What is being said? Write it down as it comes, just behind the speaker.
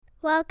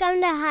Welcome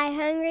to Hi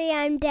Hungry,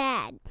 I'm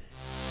Dad.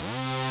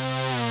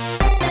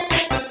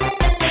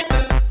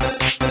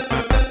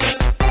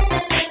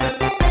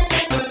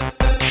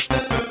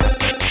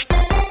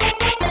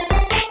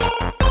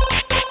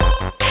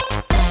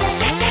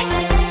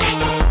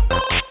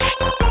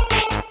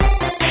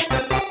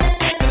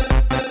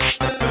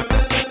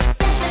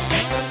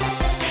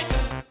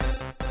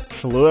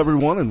 Hello,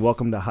 everyone, and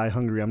welcome to Hi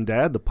Hungry, I'm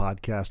Dad, the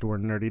podcast where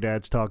nerdy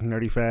dads talk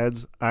nerdy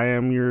fads. I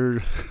am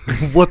your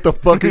what the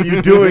fuck are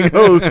you doing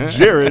host,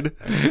 Jared.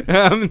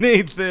 I'm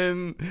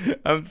Nathan.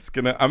 I'm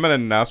gonna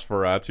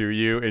Nosferatu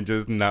you and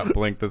just not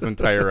blink this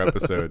entire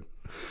episode.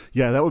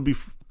 Yeah, that would be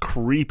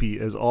creepy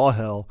as all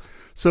hell.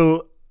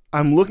 So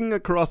I'm looking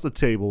across the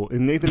table,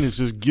 and Nathan is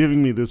just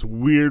giving me this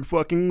weird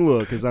fucking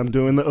look as I'm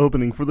doing the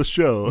opening for the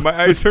show.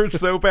 My eyes hurt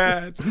so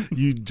bad.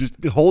 You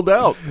just hold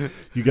out.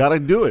 You gotta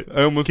do it.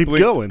 I almost Keep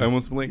blinked. going. I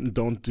almost blinked.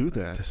 Don't do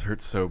that. This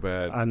hurts so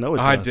bad. I know it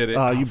does. I did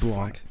it. You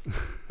blunk.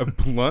 A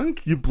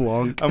blunk? You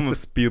blunk. I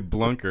must be a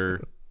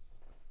blunker.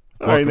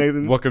 All right,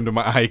 Nathan. Welcome to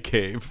my eye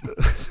cave.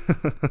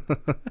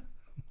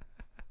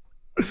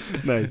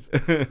 Nice.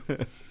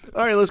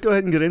 All right, let's go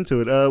ahead and get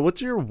into it.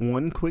 What's your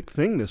one quick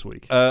thing this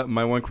week?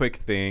 My one quick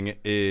thing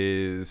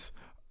is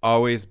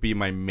Always Be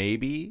My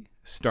Maybe,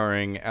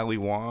 starring Ali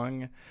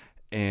Wong.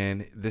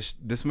 And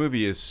this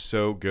movie is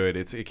so good.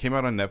 It came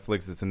out on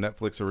Netflix. It's a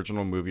Netflix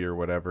original movie or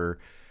whatever,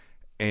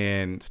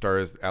 and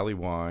stars Ali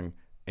Wong.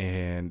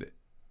 And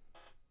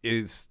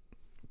it's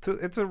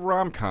a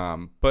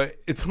rom-com, but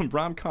it's a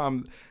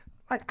rom-com.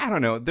 Like, I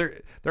don't know.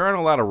 There aren't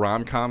a lot of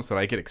rom-coms that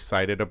I get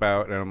excited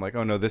about, and I'm like,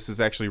 oh no, this is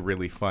actually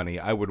really funny.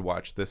 I would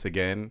watch this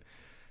again.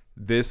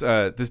 This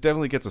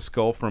definitely gets a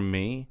skull from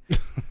me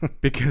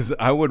because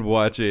I would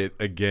watch it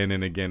again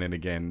and again and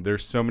again.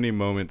 There's so many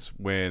moments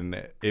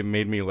when it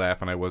made me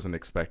laugh and I wasn't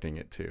expecting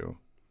it to.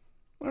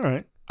 All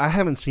right. I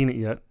haven't seen it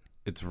yet.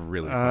 It's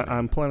really funny.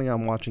 I'm planning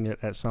on watching it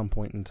at some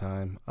point in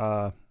time.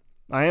 I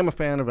am a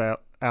fan of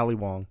Ali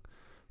Wong,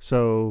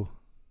 so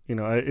you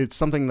know it's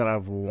something that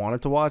I've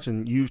wanted to watch,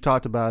 and you've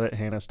talked about it.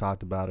 Hannah's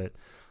talked about it.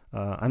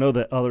 I know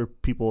that other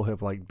people have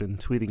been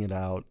tweeting it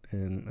out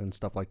and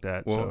stuff like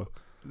that. Well,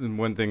 and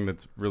one thing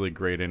that's really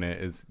great in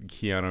it is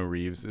Keanu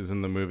Reeves is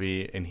in the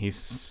movie, and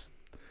he's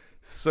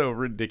so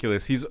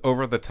ridiculous. He's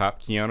over the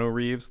top Keanu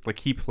Reeves. Like,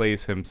 he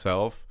plays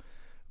himself,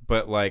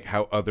 but like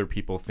how other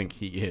people think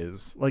he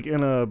is. Like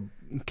in a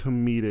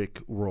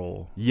comedic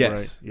role.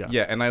 Yes. Right?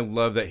 Yeah. And I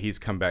love that he's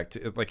come back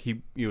to, like,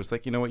 he was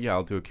like, you know what? Yeah,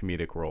 I'll do a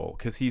comedic role.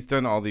 Because he's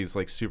done all these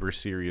like super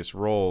serious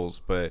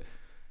roles, but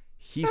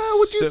he's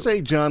would you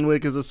say John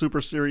Wick is a super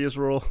serious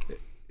role?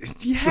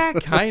 Yeah,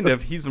 kind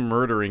of. He's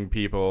murdering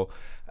people.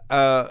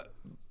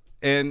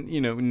 And,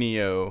 you know,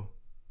 Neo,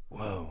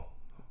 whoa.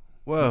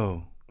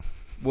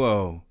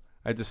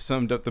 I just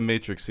summed up the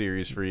Matrix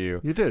series for you.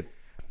 You did.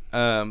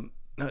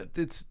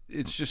 It's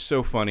just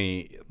so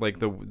funny, like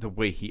the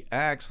way he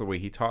acts, the way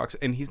he talks,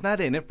 and he's not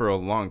in it for a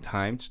long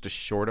time, just a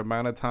short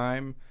amount of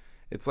time.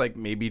 It's like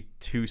maybe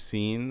 2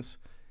 scenes,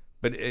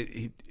 but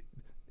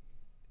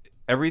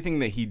everything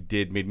that he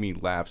did made me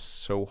laugh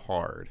so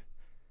hard.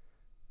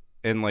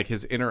 And like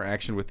his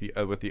interaction with the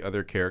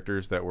other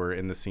characters that were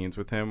in the scenes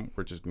with him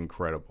were just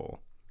incredible.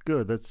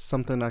 Good. That's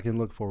something I can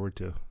look forward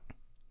to.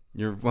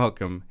 You're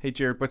welcome. Hey,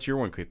 Jared, what's your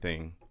one quick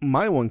thing?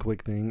 My one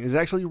quick thing is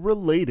actually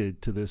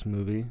related to this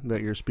movie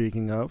that you're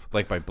speaking of.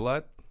 Like by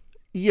blood?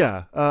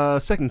 Yeah.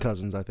 Second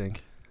Cousins, I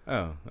think.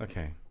 Oh,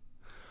 okay.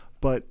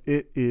 But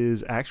it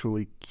is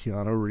actually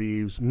Keanu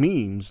Reeves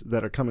memes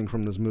that are coming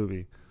from this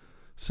movie.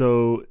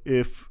 So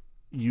if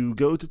you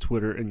go to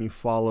Twitter and you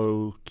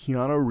follow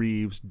Keanu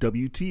Reeves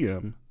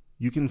WTM,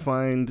 you can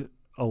find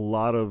a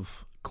lot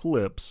of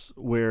clips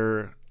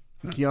where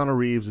Keanu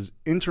Reeves is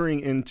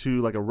entering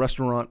into like a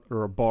restaurant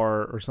or a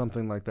bar or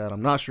something like that.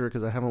 I'm not sure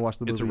because I haven't watched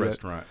the movie yet. It's a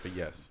restaurant, but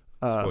yes,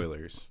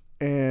 spoilers.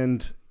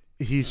 And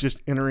he's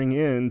just entering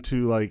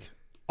into like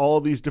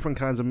all these different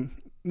kinds of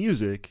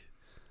music.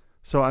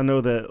 So I know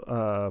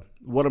that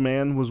What a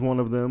Man was one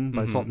of them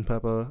by Salt and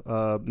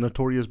Pepper.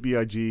 Notorious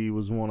B.I.G.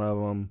 was one of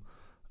them.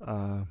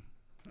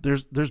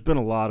 There's been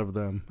a lot of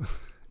them,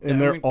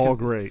 and they're all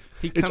great.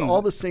 It's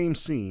all the same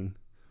scene,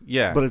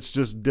 yeah, but it's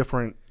just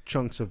different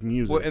chunks of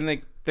music. Well, and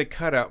they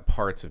cut out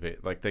parts of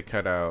it, like they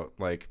cut out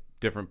like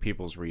different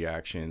people's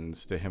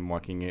reactions to him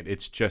walking in.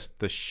 It's just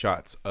the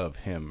shots of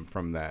him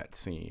from that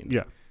scene,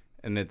 yeah,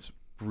 and it's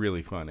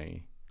really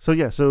funny. So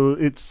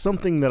it's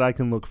something that I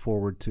can look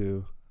forward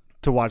to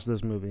watch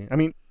this movie. I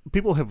mean,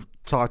 people have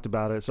talked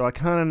about it, so I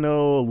kind of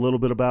know a little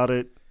bit about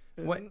it.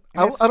 I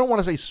don't want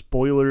to say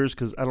spoilers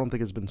because I don't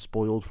think it's been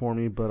spoiled for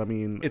me, but I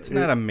mean... It's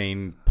not a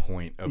main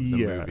point of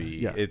the movie.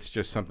 Yeah. It's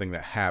just something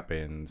that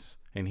happens,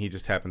 and he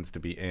just happens to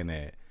be in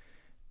it,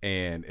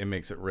 and it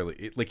makes it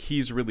really... like,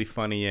 he's really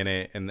funny in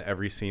it, and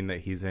every scene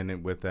that he's in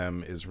it with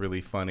them is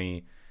really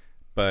funny,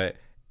 but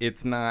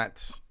it's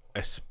not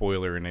a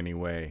spoiler in any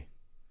way.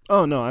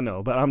 Oh, no, I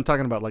know, but I'm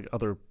talking about, like,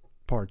 other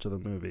parts of the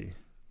movie.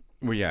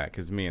 Well, yeah,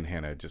 because me and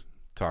Hannah just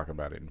talk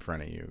about it in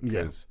front of you.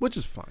 Yeah, which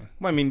is fine.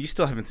 Well, I mean, you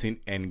still haven't seen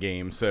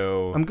Endgame,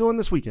 so... I'm going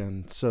this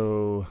weekend,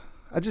 so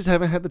I just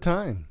haven't had the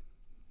time.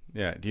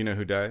 Yeah. Do you know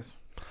who dies?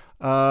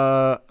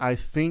 I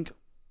think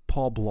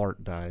Paul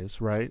Blart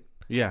dies, right?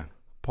 Yeah.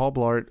 Paul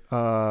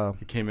Blart.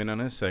 He came in on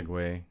a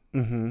Segway,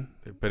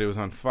 Mm-hmm. but it was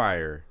on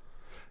fire.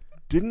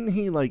 Didn't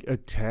he like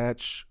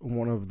attach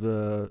one of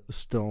the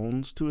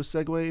stones to a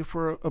Segway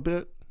for a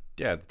bit?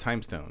 Yeah, the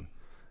time stone.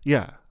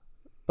 Yeah.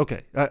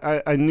 Okay.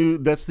 I knew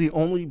that's the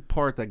only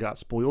part that got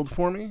spoiled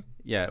for me.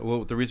 Yeah,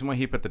 well, the reason why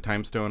he put the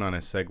time stone on a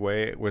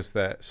Segway was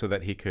that so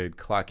that he could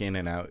clock in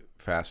and out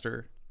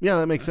faster. Yeah,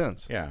 that makes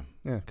sense. Yeah.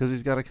 Yeah, because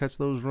he's got to catch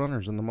those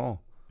runners in the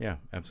mall. Yeah,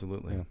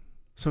 absolutely. Yeah.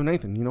 So,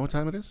 Nathan, you know what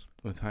time it is?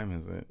 What time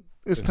is it?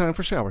 It's time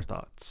for shower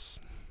thoughts.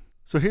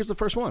 So, here's the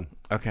first one.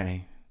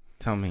 Okay,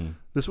 tell me.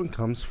 This one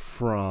comes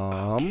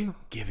from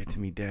Give it to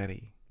me,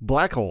 Daddy.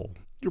 Black Hole.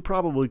 You're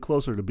probably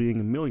closer to being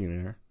a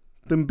millionaire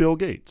than Bill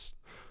Gates.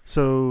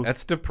 So,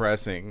 That's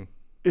depressing.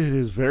 it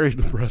is very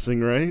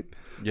depressing, right?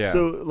 Yeah.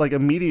 So, like,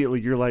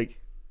 immediately you're like,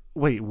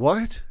 wait,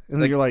 what? And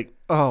then Like- you're like,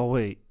 oh,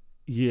 wait.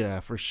 Yeah,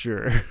 for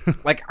sure.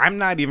 Like, I'm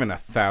not even a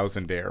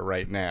thousandaire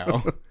right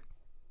now.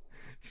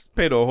 Just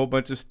paid a whole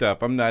bunch of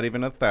stuff. I'm not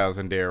even a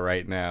thousandaire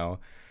right now.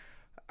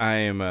 I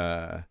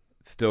am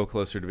still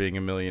closer to being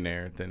a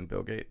millionaire than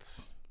Bill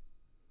Gates.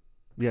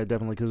 Yeah,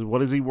 definitely. Because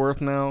what is he worth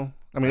now?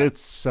 I mean, it's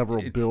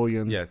several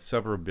billion. Yeah,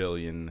 several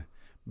billions.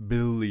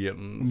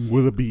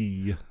 With a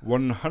B.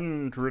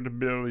 $100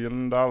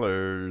 billion.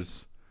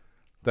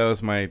 That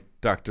was my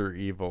Dr.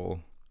 Evil.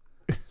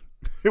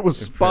 It was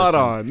spot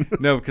on.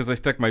 No, because I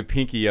stuck my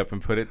pinky up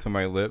and put it to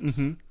my lips.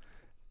 Mhm.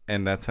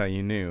 And that's how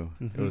you knew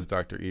it Mm-hmm. was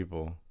Dr.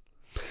 Evil.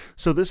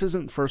 So this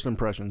isn't first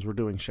impressions. We're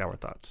doing shower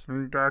thoughts.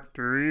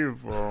 Dr.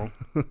 Evil.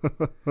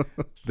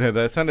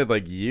 That sounded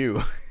like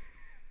you.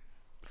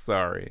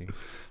 Sorry.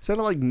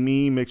 Sounded like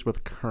me mixed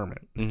with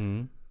Kermit.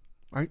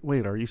 Mm-hmm.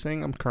 Wait, are you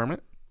saying I'm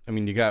Kermit? I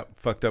mean, you got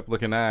fucked up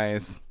looking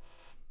eyes.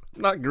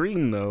 Not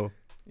green, though.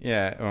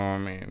 Yeah. Oh, I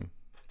mean,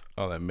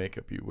 all that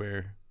makeup you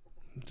wear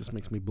It just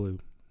makes me blue.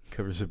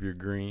 covers up your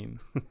green.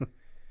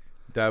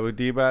 Dabu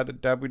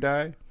dabu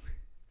die.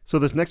 So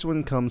this next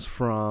one comes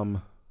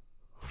from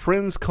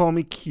Friends Call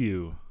Me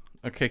Q.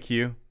 Okay,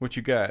 Q. What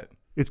you got?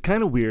 It's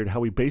kind of weird how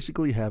we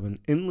basically have an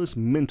endless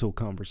mental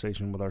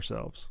conversation with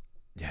ourselves.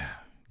 Yeah,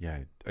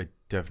 I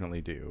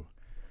definitely do.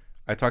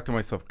 I talk to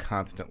myself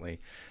constantly.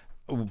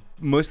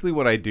 Mostly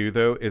what I do,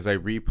 though, is I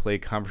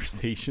replay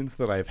conversations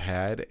that I've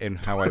had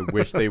and how I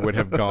wish they would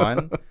have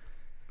gone.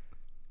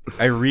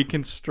 I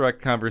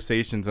reconstruct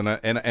conversations, and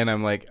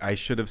I'm like, I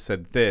should have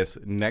said this.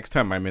 Next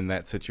time I'm in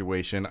that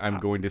situation, I'm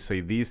going to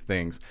say these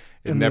things.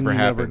 It And never then you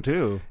never happens.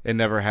 do. It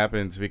never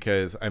happens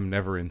because I'm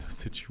never in those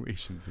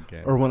situations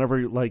again. Or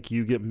whenever like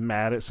you get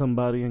mad at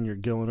somebody and you're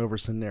going over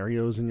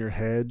scenarios in your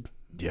head.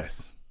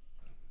 Yes.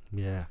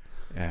 Yeah.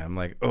 Yeah, I'm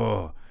like,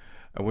 oh,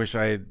 I wish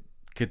I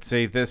could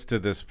say this to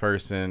this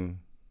person.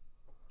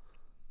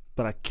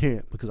 But I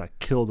can't because I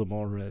killed them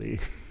already.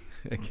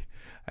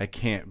 I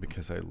can't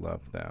because I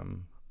love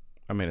them.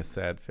 I made a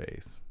sad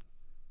face.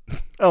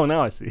 Oh,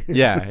 now I see.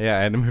 Yeah, I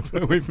had to move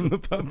away from the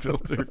pop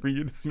filter for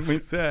you to see my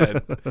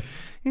sad.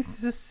 It's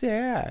so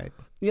sad.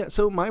 Yeah,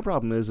 so my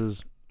problem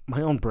is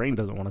my own brain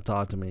doesn't want to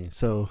talk to me.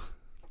 So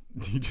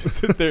You just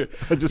sit there.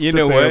 I just You sit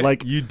know there what?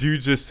 like, You do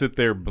just sit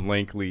there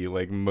blankly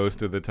like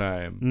most of the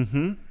time.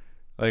 mm-hmm.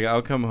 Like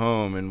I'll come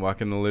home and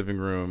walk in the living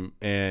room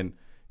and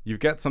you've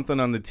got something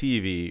on the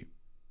TV,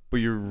 but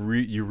you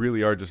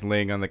really are just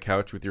laying on the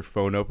couch with your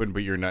phone open,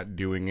 but you're not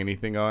doing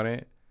anything on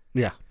it.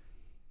 Yeah.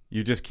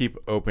 You just keep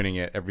opening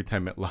it every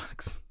time it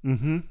locks.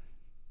 Mm-hmm.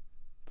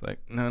 It's like,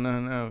 no.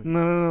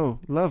 No.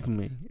 Love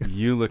me.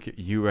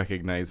 You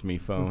recognize me,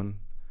 phone.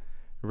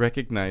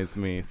 Recognize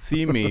me.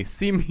 See me.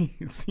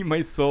 See my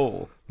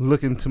soul.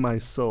 Look into my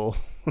soul.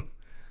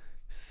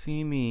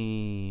 See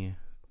me.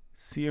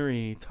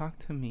 Siri, talk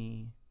to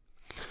me.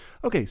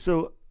 Okay,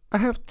 so I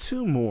have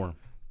two more.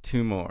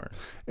 Two more.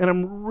 And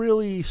I'm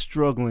really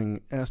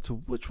struggling as to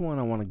which one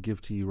I want to give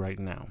to you right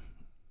now.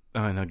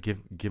 Oh, no,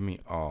 give me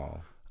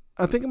all.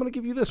 I think I'm going to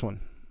give you this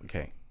one.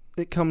 Okay.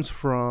 It comes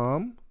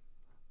from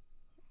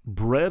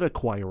Bread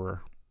Acquirer.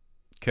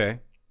 Okay.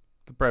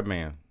 The bread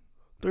man.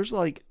 There's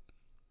like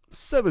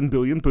 7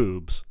 billion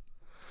boobs.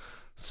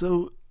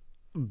 So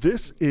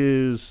this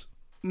is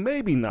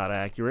maybe not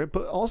accurate,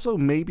 but also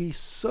maybe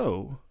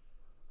so.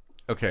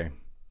 Okay.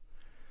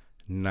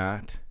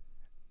 Not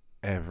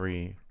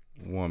every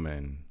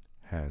woman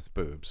has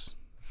boobs.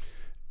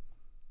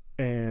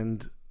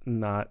 And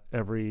not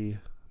every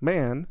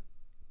man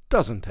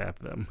doesn't have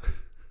them.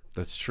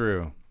 That's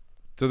true.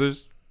 So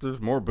there's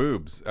more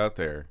boobs out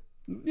there.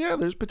 Yeah,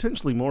 there's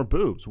potentially more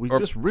boobs. We Or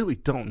just really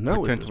don't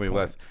know. Potentially at this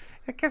less.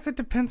 I guess it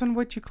depends on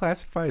what you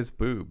classify as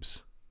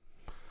boobs.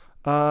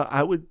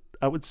 point.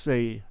 I would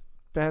say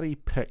fatty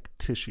pec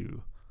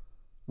tissue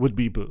would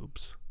be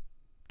boobs.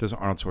 Does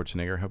Arnold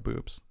Schwarzenegger have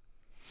boobs?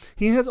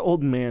 He has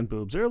old man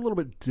boobs. They're a little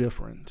bit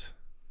different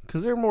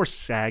because they're more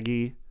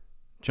saggy.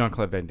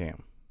 Jean-Claude Van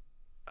Damme.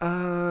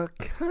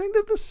 Kind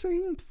of the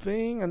same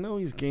thing. I know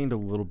he's gained a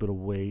little bit of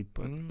weight,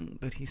 but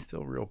But he's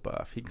still real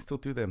buff. He can still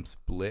do them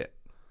split.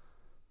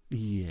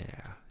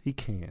 Yeah, he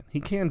can. He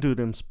can do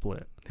them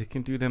split. They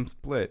can do them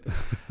split.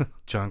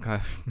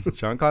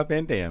 Jean-Claude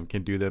Van Damme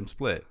can do them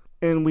split.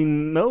 And we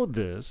know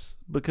this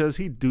because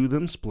he do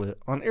them split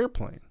on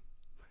Airplane.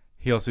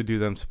 He also do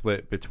them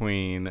split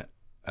between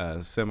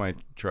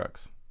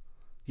semi-trucks.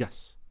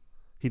 Yes,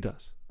 he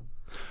does.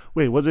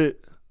 Wait,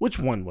 which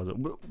one was it?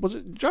 Was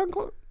it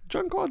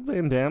Jean-Claude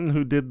Van Damme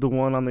who did the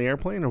one on the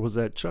airplane, or was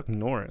that Chuck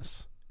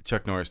Norris?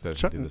 Chuck Norris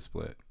doesn't do the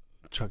split.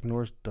 Chuck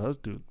Norris does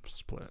do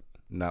split.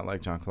 Not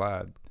like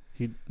Jean-Claude.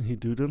 He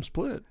do them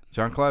split.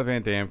 Jean-Claude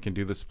Van Damme can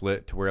do the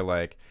split to where,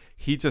 like,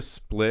 he just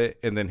split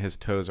and then his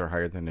toes are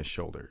higher than his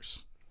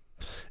shoulders.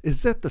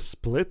 Is that the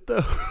split,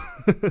 though?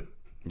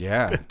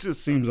 Yeah. It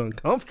just seems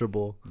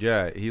uncomfortable.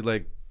 Yeah, he,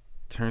 like,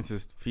 turns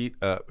his feet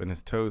up and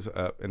his toes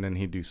up, and then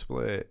he do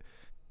split.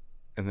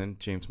 And then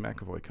James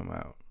McAvoy come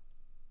out.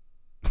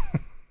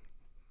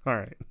 All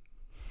right.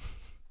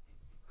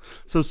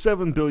 So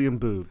 7 billion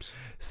boobs.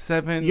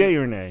 7. Yay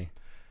or nay?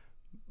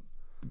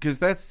 Because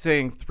that's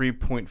saying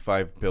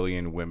 3.5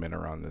 billion women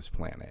are on this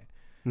planet.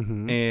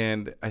 Mm-hmm.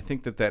 And I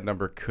think that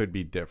number could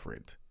be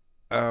different.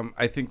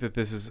 I think that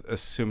this is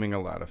assuming a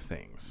lot of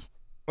things.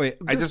 Wait,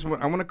 I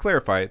want to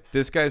clarify.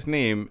 This guy's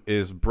name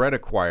is Bread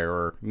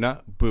Acquirer,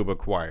 not Boob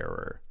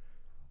Acquirer.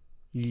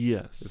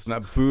 Yes. It's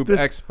not Boob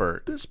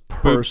Expert. This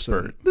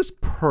person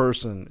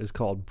is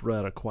called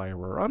Bread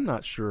Acquirer. I'm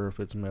not sure if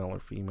it's male or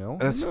female.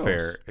 That's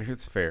fair. If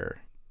it's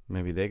fair,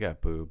 maybe they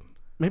got boob.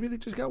 Maybe they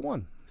just got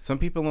one. Some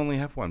people only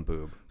have one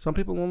boob. Some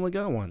people only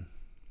got one.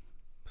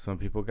 Some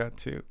people got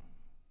 2.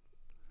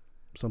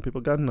 Some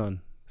people got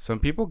none. Some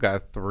people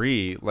got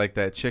 3, like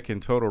that chick in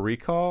Total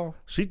Recall.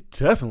 She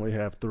definitely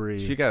have 3.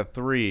 She got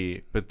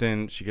 3, but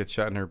then she gets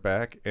shot in her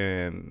back,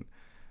 and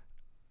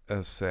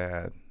that's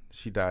sad.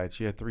 She died.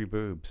 She had 3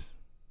 boobs.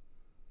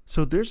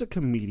 So there's a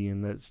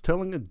comedian that's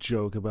telling a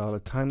joke about a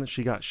time that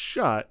she got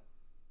shot,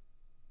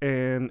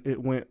 and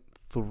it went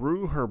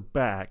through her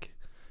back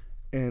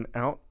and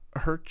out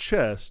her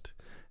chest,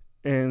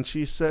 and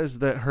she says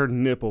that her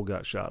nipple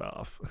got shot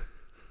off.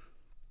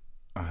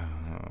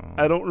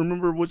 I don't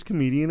remember which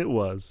comedian it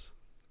was,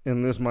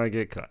 and this might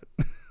get cut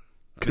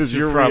because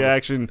your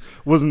reaction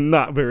was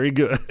not very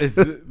good.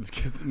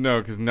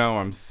 Because now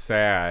I'm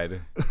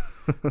sad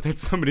that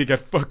somebody got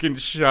fucking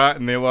shot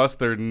and they lost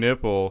their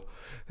nipple.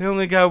 They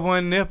only got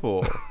one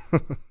nipple.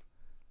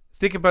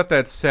 Think about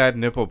that sad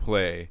nipple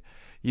play.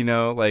 You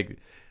know, like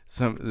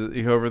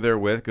whoever they're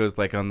with goes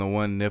like on the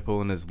one nipple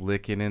and is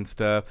licking and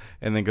stuff,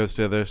 and then goes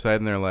to the other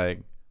side and they're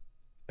like,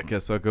 I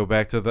guess I'll go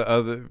back to the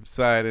other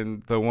side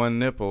and the one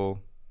nipple.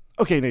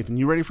 Okay, Nathan,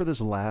 you ready for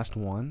this last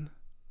one?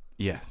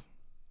 Yes.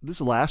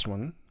 This last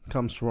one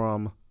comes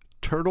from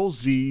Turtle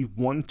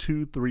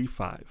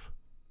Z1235.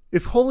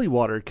 If holy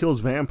water kills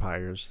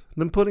vampires,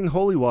 then putting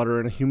holy water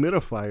in a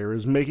humidifier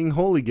is making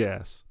holy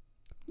gas.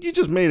 You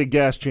just made a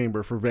gas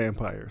chamber for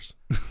vampires.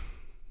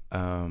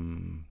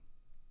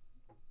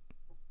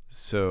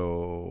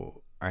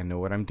 So I know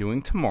what I'm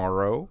doing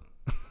tomorrow.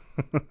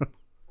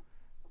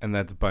 And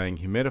that's buying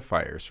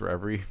humidifiers for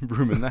every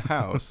room in the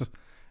house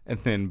and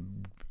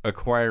then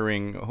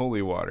acquiring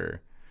holy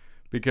water,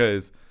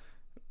 because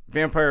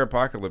vampire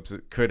apocalypse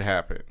could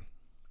happen.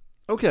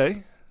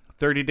 Okay.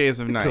 30 days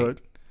of night.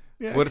 Could.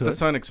 Yeah, what if the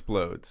sun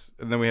explodes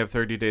and then we have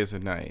 30 days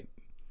of night?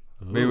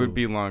 Ooh. Maybe it would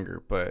be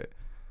longer, but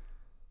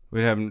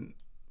we'd have an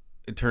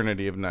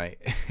eternity of night.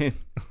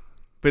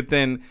 But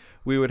then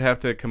we would have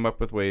to come up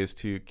with ways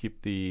to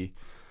keep the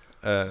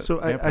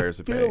vampires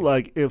at bay. I feel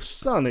like if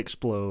sun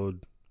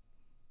explode,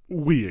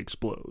 we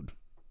explode.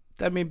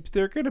 I mean,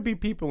 there are going to be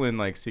people in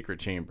like secret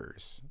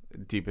chambers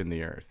deep in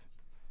the earth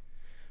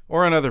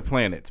or on other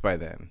planets by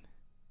then.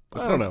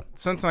 I don't know.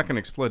 Sun's not going to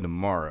explode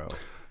tomorrow.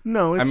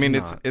 No, it's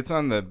not. It's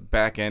on the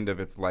back end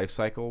of its life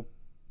cycle,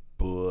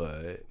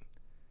 but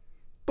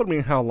I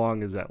mean, how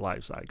long is that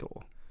life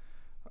cycle?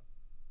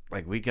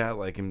 Like we got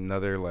like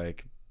another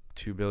like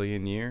 2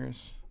 billion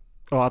years.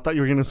 Oh, I thought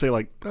you were going to say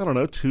like, I don't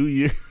know, 2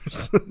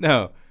 years.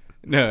 No.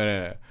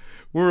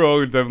 We're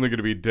all definitely going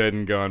to be dead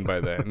and gone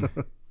by then.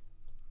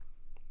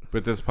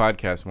 But this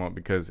podcast won't,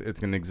 because it's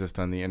going to exist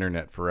on the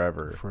internet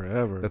forever.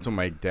 Forever. That's what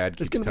my dad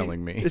keeps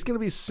telling me. It's going to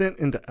be sent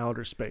into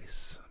outer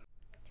space.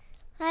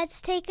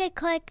 Let's take a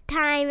quick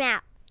time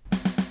out.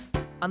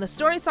 On the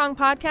Story Song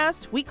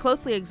Podcast, we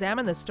closely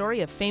examine the story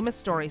of famous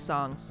story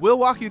songs. We'll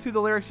walk you through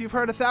the lyrics you've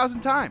heard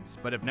 1,000 times,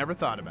 but have never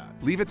thought about.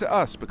 Leave it to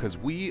us, because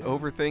we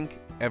overthink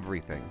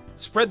everything.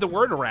 Spread the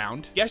word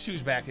around. Guess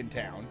who's back in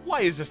town?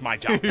 Why is this my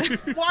job?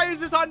 Why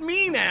is this on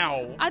me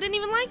now? I didn't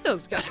even like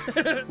those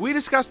guys. We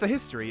discuss the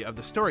history of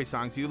the story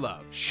songs you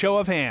love. Show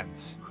of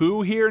hands.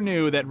 Who here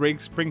knew that Rick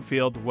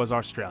Springfield was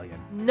Australian?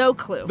 No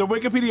clue. The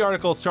Wikipedia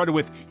article started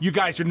with, "You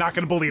guys, you're not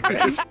going to believe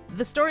this."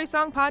 The Story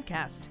Song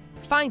Podcast.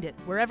 Find it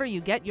wherever you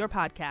get your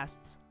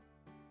podcasts.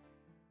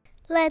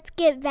 Let's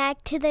get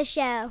back to the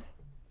show.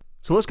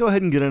 So let's go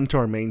ahead and get into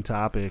our main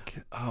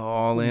topic.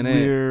 All in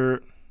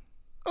We're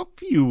a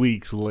few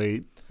weeks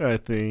late, I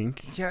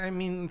think. Yeah, I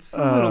mean, it's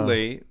a little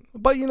late.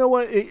 But you know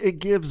what? It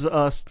gives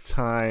us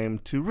time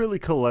to really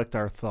collect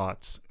our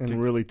thoughts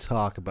and really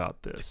talk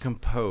about this. To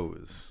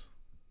compose.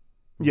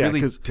 Yeah,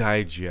 really 'cause-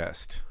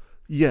 digest.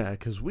 Yeah,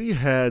 because we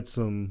had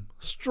some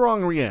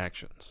strong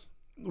reactions.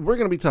 We're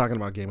going to be talking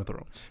about Game of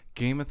Thrones.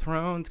 Game of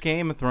Thrones,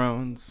 Game of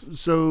Thrones.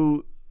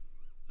 So,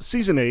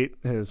 Season 8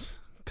 has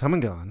come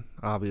and gone,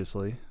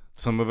 obviously.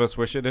 Some of us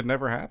wish it had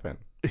never happened.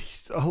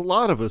 A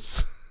lot of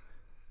us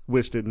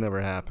wished it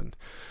never happened.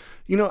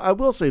 You know, I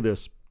will say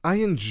this. I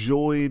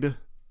enjoyed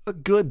a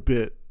good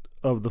bit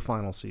of the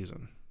final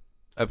season.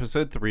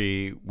 Episode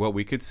 3, what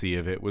we could see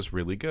of it was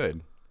really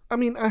good. I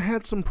mean, I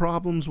had some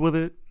problems with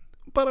it,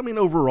 but I mean,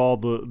 overall,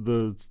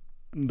 the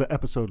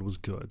episode was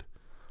good.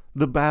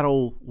 The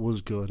battle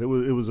was good. It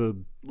was a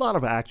lot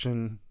of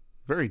action,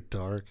 very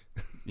dark,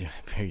 Yeah,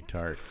 very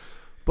dark.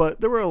 but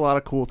there were a lot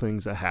of cool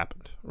things that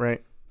happened,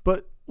 right?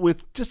 But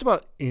with just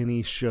about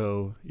any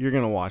show you're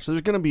gonna watch, there's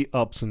gonna be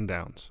ups and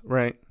downs,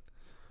 right?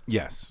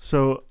 Yes.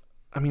 So,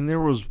 I mean, there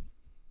was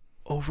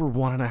over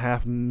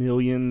 1.5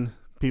 million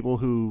people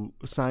who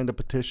signed a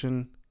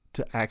petition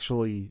to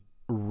actually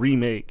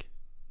remake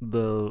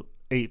the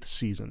 8th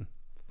season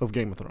of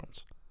Game of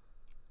Thrones.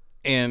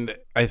 And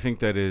I think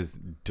that is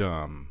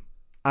dumb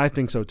I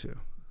think so too.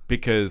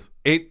 because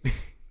it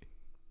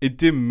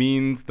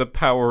demeans the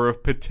power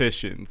of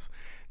petitions.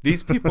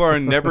 These people are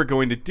never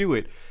going to do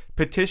it.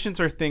 Petitions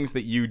are things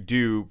that you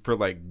do for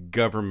like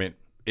government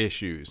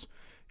issues.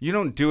 You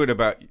don't do it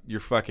about your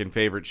fucking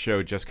favorite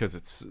show just because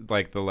it's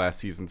like the last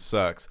season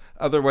sucks.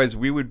 Otherwise,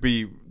 we would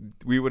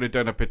have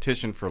done a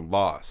petition for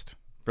Lost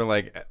for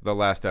like the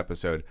last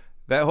episode.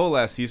 That whole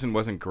last season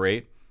wasn't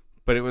great,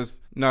 but it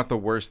was not the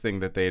worst thing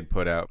that they had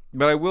put out.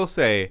 But I will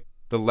say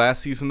the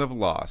last season of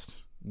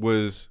Lost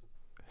was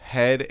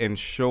head and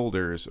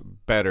shoulders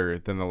better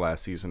than the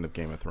last season of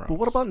Game of Thrones. But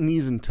what about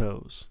Knees and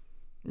Toes?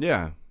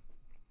 Yeah,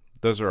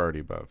 those are already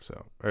above,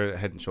 or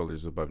head and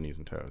shoulders above knees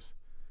and toes.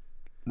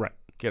 Right.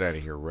 Get out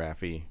of here,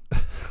 Raffi.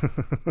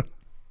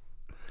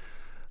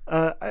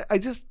 I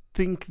just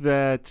think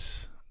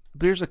that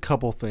there's a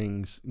couple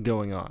things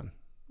going on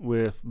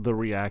with the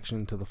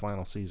reaction to the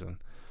final season.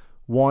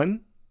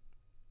 One,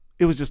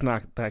 it was just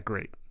not that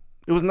great.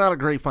 It was not a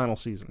great final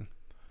season.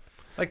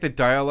 Like the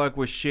dialogue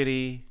was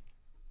shitty.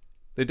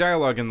 The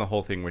dialogue in the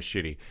whole thing was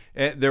shitty.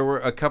 There were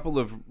a couple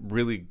of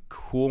really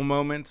cool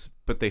moments,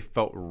 but they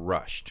felt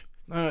rushed.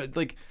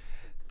 Like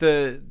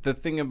the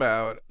thing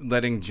about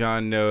letting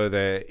Jon know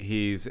that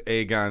he's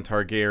Aegon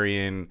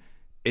Targaryen,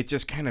 it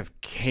just kind of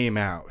came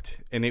out,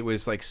 and it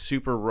was like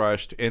super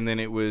rushed. And then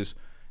it was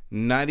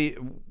not.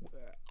 It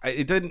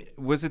didn't.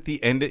 Was it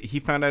the end? He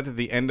found out at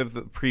the end of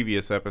the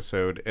previous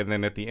episode, and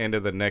then at the end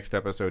of the next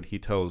episode, he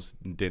tells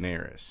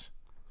Daenerys.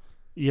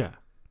 Yeah.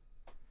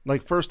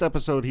 Like first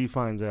episode he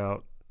finds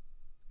out,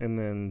 and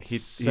then He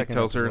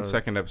tells her in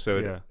second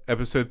episode. Yeah.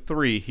 Episode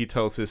 3, he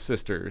tells his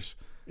sisters.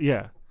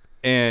 Yeah.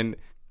 And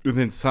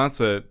then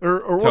Sansa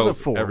Or was tells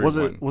it 4?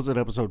 everyone. Was it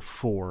episode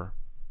 4?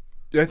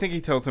 I think he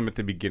tells him at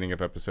the beginning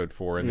of episode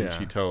 4, and Yeah. then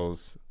she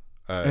tells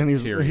And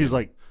Tyrion. he's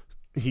like,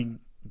 he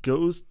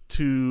goes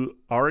to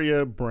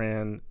Arya,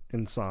 Bran,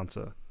 and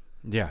Sansa.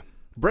 Yeah.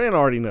 Bran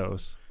already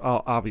knows,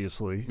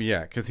 obviously.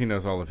 Yeah, because he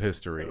knows all of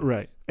history.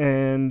 Right.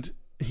 And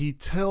he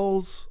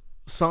tells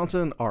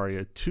Sansa and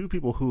Arya, two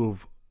people who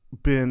have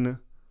been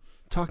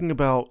talking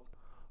about,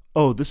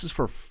 oh, this is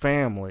for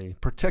family.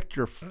 Protect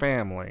your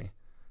family.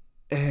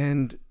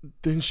 And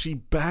then she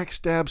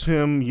backstabs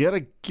him yet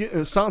again.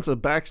 Sansa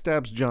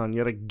backstabs Jon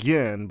yet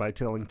again by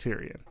telling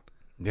Tyrion.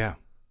 Yeah.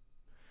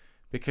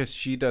 Because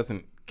she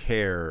doesn't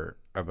care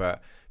about...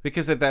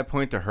 Because at that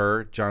point to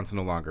her, Jon's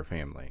no longer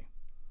family.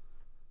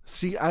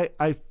 See,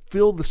 I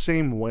feel the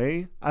same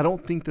way. I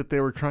don't think that they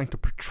were trying to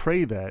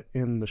portray that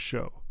in the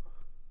show.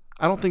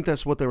 I don't think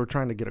that's what they were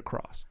trying to get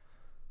across.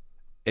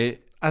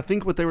 I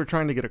think what they were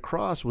trying to get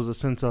across was a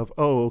sense of,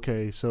 oh,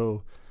 okay,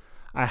 so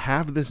I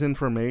have this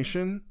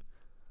information.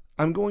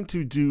 I'm going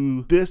to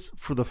do this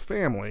for the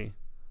family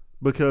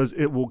because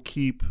it will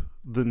keep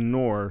the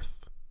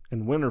North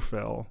and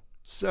Winterfell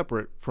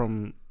separate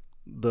from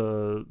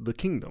the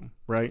kingdom,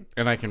 right?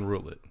 And I can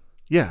rule it.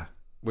 Yeah.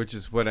 Which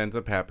is what ends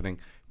up happening,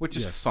 which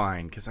is Yes.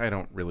 fine, because I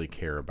don't really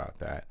care about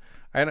that.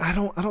 I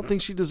don't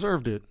think she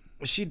deserved it.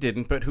 She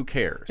didn't, but who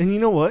cares? And you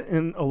know what?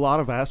 In a lot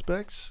of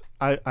aspects,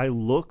 I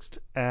looked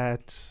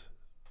at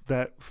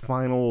that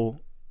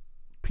final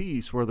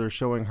piece where they're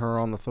showing her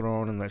on the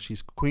throne and that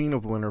she's Queen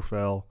of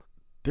Winterfell.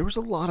 There was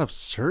a lot of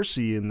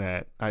Cersei in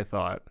that, I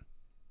thought.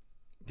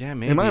 Yeah,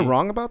 maybe. Am I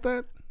wrong about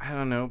that? I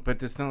don't know,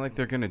 but it's not like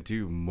they're going to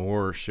do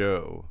more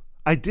show.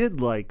 I did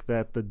like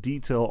that the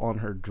detail on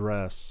her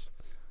dress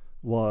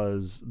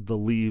was the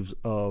leaves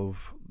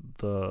of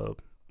the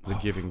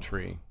Giving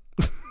Tree.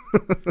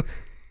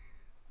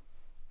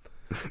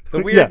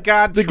 The weird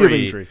god the tree.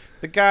 Giving Tree.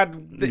 The god...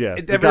 Yeah,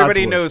 the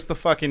everybody Godswood. knows the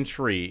fucking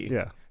tree.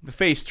 Yeah. The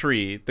face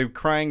tree. The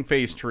crying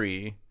face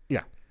tree.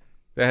 Yeah.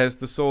 That has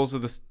the souls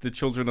of the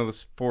children of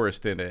the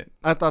forest in it.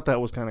 I thought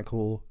that was kind of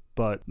cool,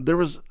 but there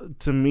was,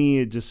 to me,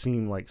 it just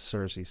seemed like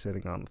Cersei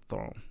sitting on the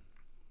throne.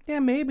 Yeah,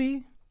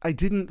 maybe. I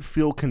didn't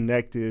feel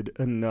connected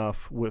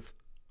enough with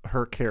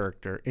her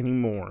character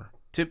anymore.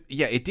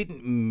 It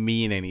didn't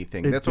mean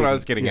anything. It That's what I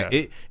was didn't,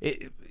 getting yeah.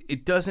 at.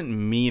 It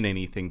doesn't mean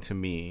anything to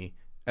me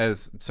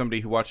as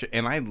somebody who watched it.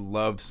 And I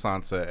loved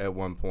Sansa at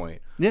one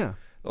point. Yeah.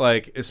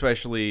 Like,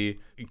 especially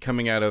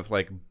coming out of,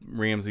 like,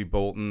 Ramsay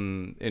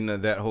Bolton in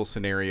that whole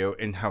scenario,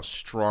 and how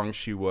strong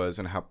she was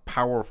and how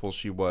powerful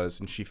she was,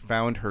 and she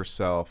found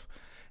herself.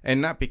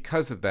 And not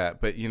because of that,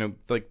 but, you know,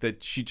 like,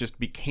 that she just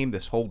became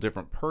this whole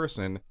different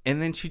person.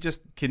 And then she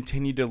just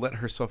continued to let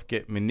herself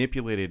get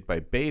manipulated by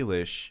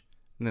Baelish,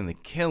 and then they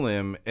kill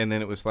him, and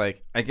then it was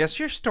like, I guess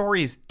your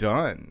story's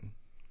done.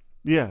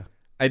 Yeah.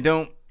 I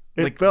don't...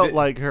 It felt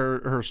like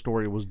her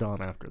story was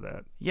done after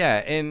that.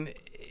 Yeah, and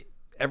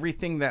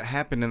everything that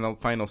happened in the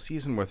final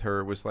season with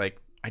her was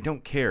like, I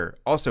don't care.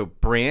 Also,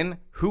 Bran,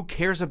 who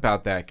cares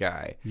about that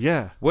guy?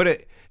 Yeah.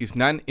 He's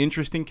not an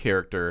interesting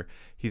character.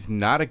 He's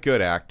not a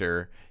good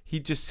actor. He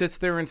just sits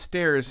there and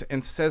stares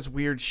and says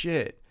weird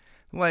shit.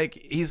 Like,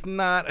 he's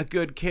not a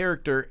good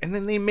character, and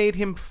then they made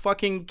him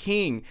fucking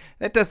king.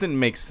 That doesn't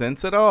make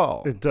sense at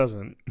all. It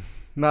doesn't.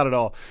 Not at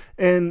all.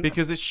 And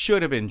Because it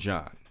should have been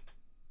Jon.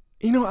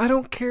 you know, I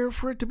don't care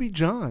for it to be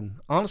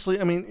Jon. Honestly,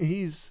 I mean,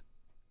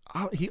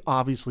 he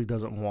obviously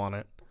doesn't want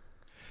it.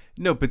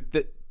 No, but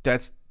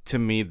that's, to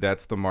me,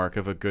 that's the mark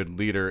of a good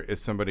leader,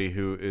 is somebody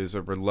who is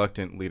a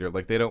reluctant leader.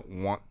 Like, they don't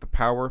want the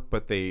power,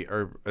 but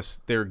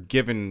they're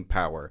given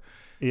power.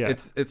 Yeah.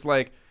 It's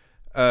like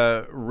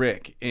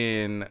Rick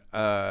in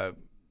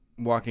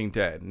Walking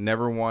Dead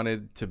never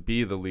wanted to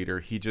be the leader.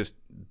 He just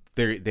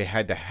they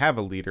had to have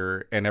a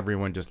leader, and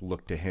everyone just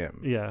looked to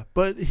him. Yeah.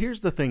 But here's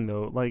the thing,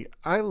 though. Like,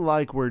 I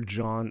like where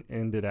Jon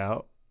ended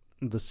out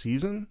the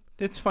season.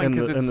 It's fine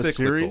because it's in the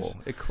cyclical.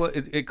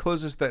 series. It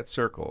closes that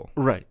circle.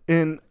 Right.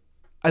 And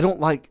I don't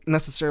like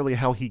necessarily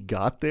how he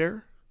got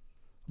there,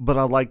 but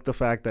I like the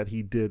fact that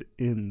he did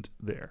end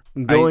there.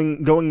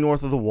 Going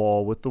north of the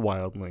wall with the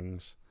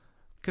wildlings.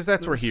 Because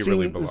that's where he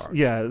really belongs.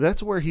 Yeah,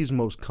 that's where he's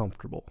most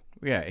comfortable.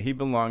 Yeah, he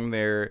belonged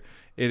there.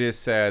 It is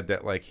sad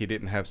that, like, he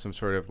didn't have some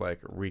sort of,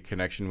 like,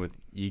 reconnection with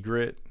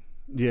Ygritte.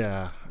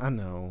 Yeah, I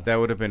know. That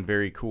would have been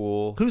very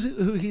cool. Who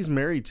he's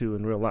married to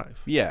in real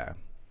life. Yeah.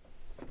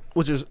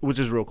 Which is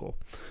real cool.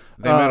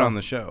 They met on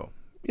the show.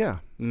 Yeah.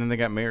 And then they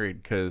got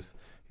married because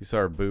he saw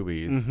her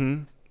boobies.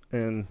 Mm-hmm.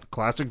 And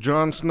classic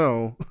Jon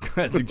Snow.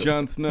 Classic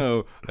Jon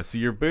Snow. I see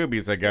your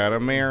boobies. I gotta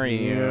marry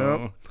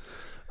you.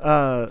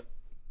 Yep.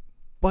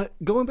 But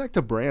going back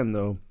to Bran,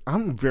 though,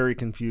 I'm very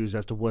confused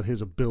as to what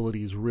his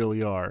abilities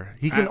really are.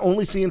 He can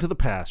only see into the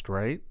past,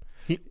 right?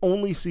 He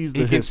only sees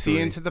the history. He can see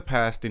into the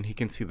past and he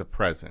can see the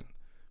present.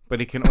 But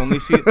he can only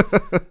see...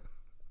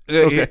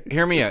 Okay.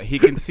 Hear me out. He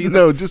can see the...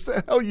 No, just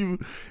how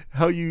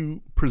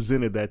you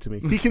presented that to me.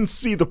 He can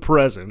see the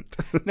present.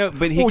 No,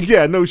 but he... Well,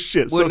 yeah, no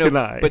shit. Well, so no, can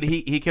I. But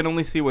he can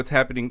only see what's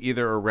happening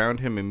either around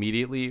him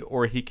immediately,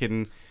 or he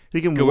can... He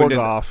can go warg into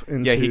off.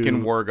 Yeah, he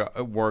can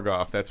warg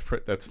off.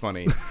 That's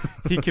funny.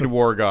 He can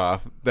warg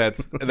off.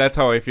 That's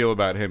how I feel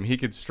about him. He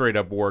could straight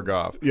up warg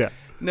off. Yeah.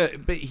 No,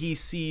 but he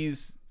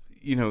sees,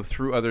 you know,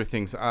 through other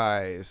things'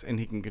 eyes, and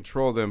he can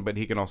control them. But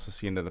he can also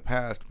see into the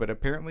past. But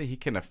apparently, he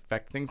can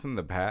affect things in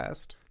the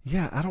past.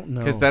 Yeah, I don't know.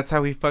 Because that's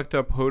how he fucked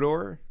up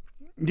Hodor.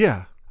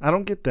 Yeah, I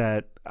don't get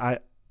that. I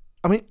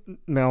mean,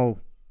 now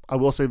I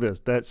will say this: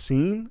 that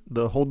scene,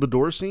 the hold the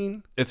door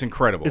scene, it's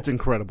incredible. It's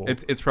incredible.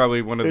 It's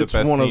probably one of the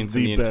best scenes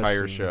in the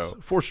entire show,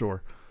 for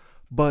sure.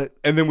 But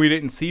and then we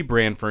didn't see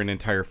Bran for an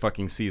entire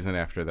fucking season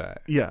after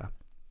that. Yeah,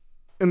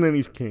 and then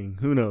he's king.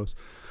 Who knows?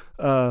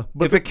 But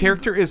if a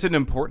character isn't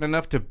important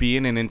enough to be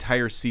in an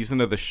entire season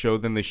of the show,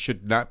 then they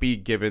should not be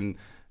given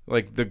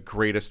like the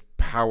greatest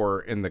power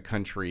in the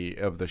country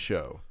of the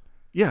show.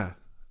 Yeah,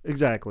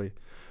 exactly.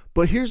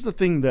 But here's the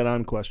thing that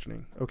I'm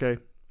questioning. Okay.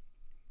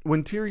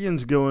 When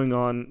Tyrion's going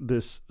on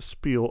this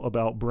spiel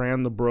about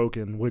Bran the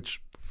Broken, which,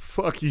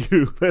 fuck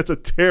you, that's a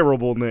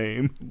terrible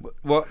name.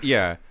 Well,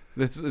 yeah,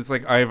 it's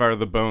like Ivar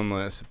the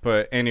Boneless,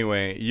 but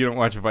anyway, you don't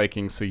watch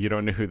Vikings, so you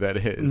don't know who that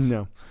is.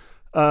 No.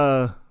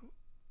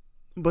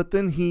 But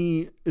then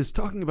he is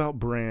talking about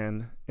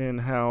Bran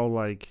and how,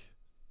 like,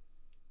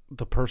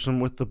 the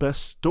person with the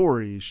best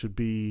story should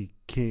be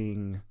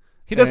king.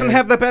 He doesn't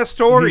have the best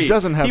story. He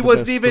doesn't have He the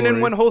wasn't best even story.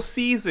 in one whole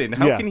season.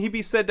 How Yeah. can he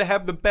be said to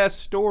have the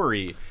best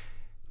story?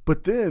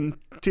 But then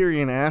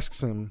Tyrion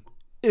asks him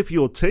if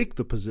you'll take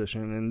the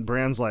position, and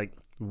Bran's like,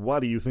 why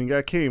do you think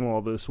I came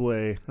all this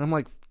way? And I'm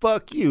like,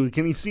 fuck you.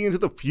 Can he see into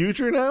the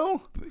future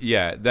now?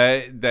 Yeah,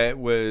 that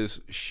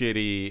was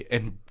shitty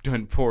and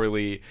done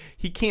poorly.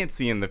 He can't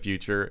see in the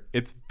future.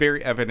 It's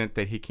very evident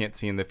that he can't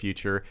see in the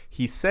future.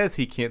 He says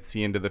he can't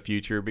see into the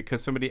future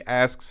because somebody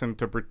asks him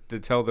to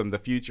tell them the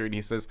future, and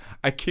he says,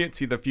 I can't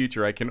see the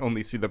future. I can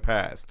only see the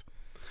past.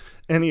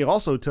 And he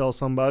also tells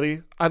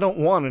somebody, I don't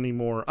want any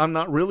more. I'm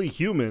not really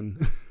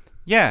human.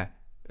 Yeah.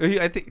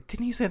 I think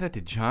didn't he say that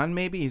to Jon?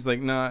 Maybe he's like,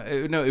 no,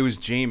 it was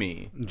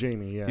Jaime.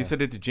 Jaime, yeah. He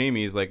said it to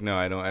Jaime. He's like, no,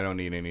 I don't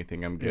need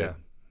anything. I'm good. Yeah.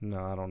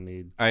 No, I don't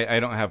need.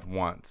 I don't have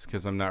wants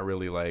because I'm not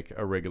really like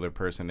a regular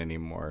person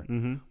anymore.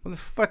 Mm-hmm. Well,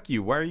 fuck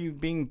you. Why are you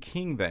being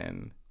king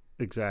then?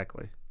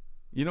 Exactly.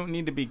 You don't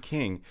need to be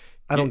king.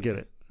 I don't get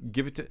it.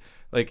 Give it to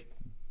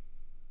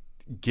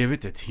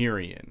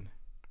Tyrion.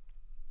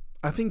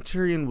 I think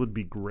Tyrion would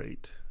be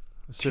great.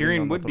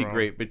 Tyrion would be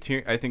great, but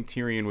I think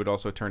Tyrion would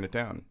also turn it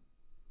down.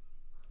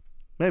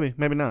 Maybe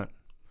not.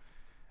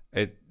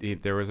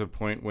 There was a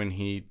point when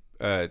he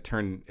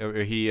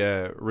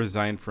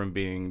resigned from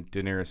being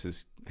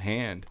Daenerys'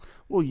 hand.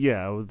 Well,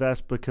 yeah,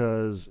 that's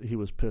because he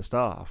was pissed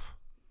off.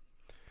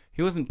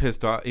 He wasn't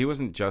pissed off. He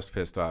wasn't just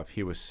pissed off.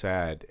 He was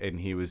sad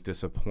and he was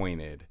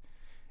disappointed.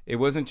 It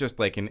wasn't just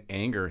like an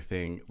anger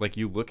thing. Like,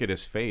 you look at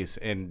his face,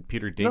 and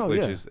Peter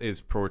Dinklage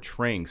is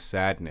portraying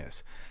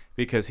sadness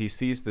because he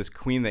sees this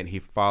queen that he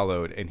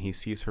followed, and he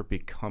sees her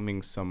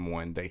becoming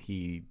someone that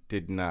he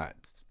did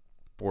not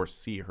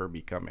foresee her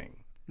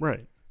becoming.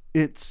 Right.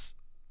 It's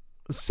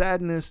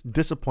sadness,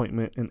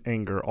 disappointment, and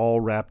anger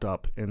all wrapped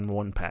up in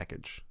one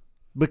package.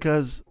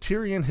 Because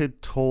Tyrion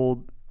had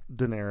told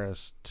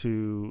Daenerys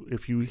to,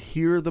 if you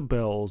hear the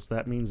bells,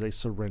 that means they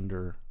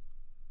surrender.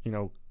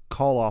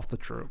 Call off the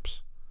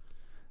troops.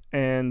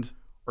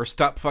 Or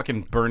stop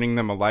fucking burning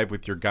them alive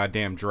with your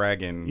goddamn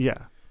dragon.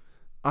 Yeah.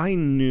 I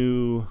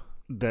knew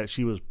that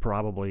she was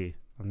probably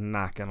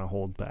not going to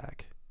hold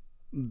back.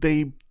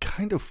 They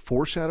kind of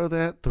foreshadow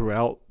that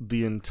throughout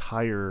the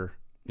entire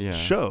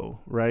show,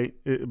 right?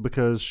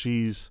 Because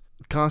she's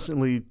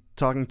constantly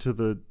talking to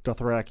the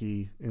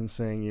Dothraki and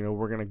saying,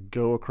 we're going to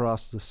go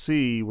across the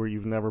sea where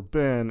you've never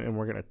been, and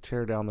we're going to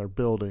tear down their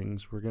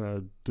buildings. We're going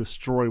to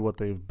destroy what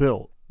they've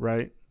built,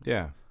 right?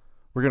 Yeah.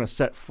 We're going to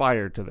set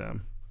fire to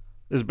them,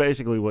 is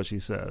basically what she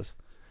says.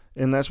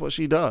 And that's what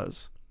she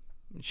does.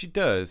 She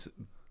does.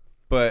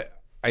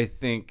 But I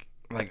think,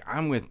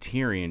 I'm with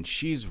Tyrion.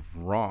 She's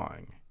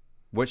wrong.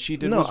 What she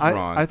did was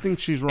wrong. I think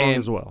she's wrong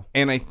as well.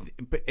 And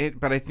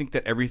but I think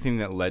that everything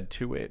that led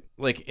to it,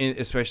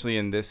 especially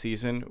in this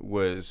season,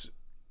 was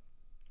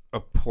a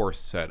poor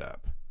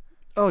setup.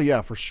 Oh yeah,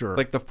 for sure.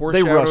 The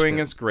foreshadowing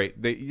is great.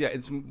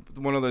 It's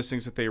one of those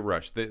things that they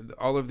rushed.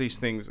 All of these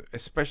things,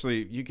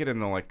 especially you get in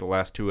the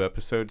last 2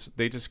 episodes,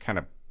 they just kind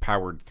of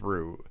powered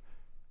through.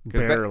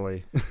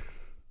 Barely.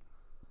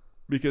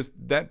 Because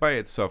that by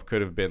itself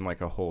could have been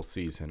a whole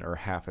season or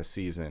half a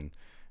season,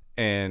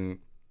 and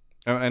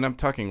I'm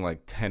talking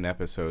 10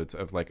 episodes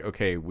of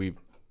okay,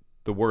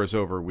 the war is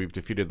over. We've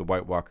defeated the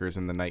White Walkers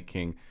and the Night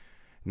King.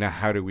 Now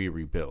how do we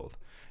rebuild?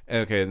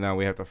 Okay, now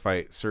we have to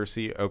fight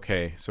Cersei.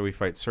 Okay, so we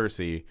fight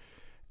Cersei,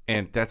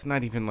 and that's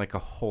not even a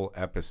whole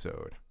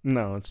episode.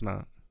 No, it's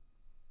not.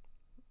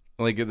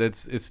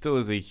 It still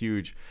is a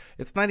huge.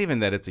 It's not even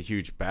that it's a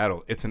huge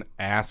battle. It's an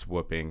ass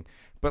whooping.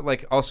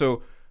 But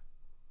also,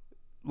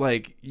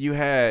 you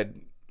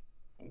had,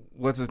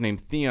 what's his name?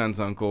 Theon's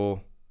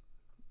uncle.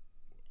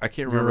 I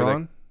can't remember.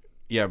 Euron?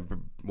 Yeah.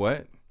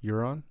 What?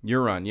 Euron?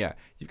 Euron. Yeah.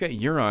 You've got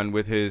Euron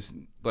with his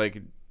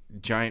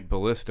giant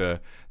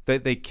ballista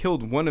that they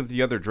killed one of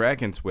the other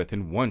dragons with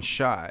in one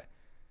shot.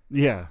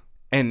 Yeah.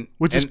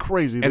 Which is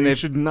crazy. They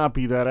should not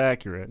be that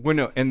accurate. Well,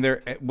 no, and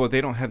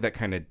they don't have that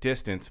kind of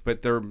distance,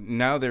 but they're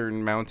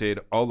mounted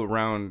all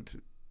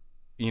around,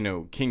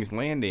 King's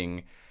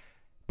Landing.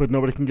 But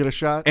nobody can get a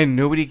shot? And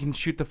nobody can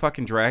shoot the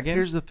fucking dragon?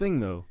 Here's the thing,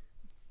 though.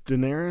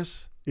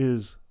 Daenerys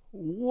is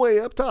way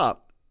up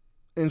top,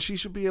 and she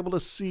should be able to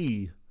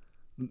see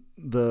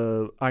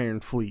the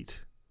Iron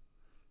Fleet.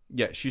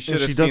 Yeah, she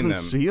should have seen them. She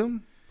doesn't see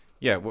them?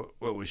 Yeah,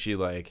 what was she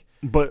like?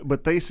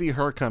 But they see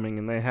her coming,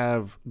 and they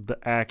have the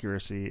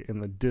accuracy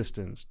and the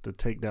distance to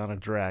take down a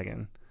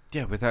dragon.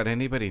 Yeah, without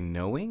anybody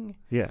knowing?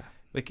 Yeah.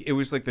 It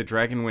was the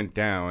dragon went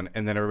down,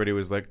 and then everybody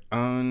was like,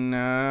 oh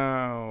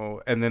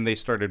no. And then they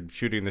started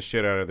shooting the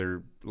shit out of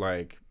their,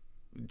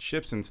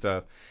 ships and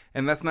stuff.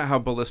 And that's not how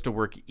ballista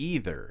work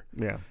either.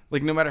 Yeah.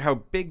 No matter how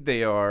big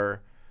they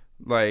are,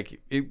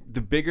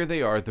 the bigger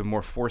they are, the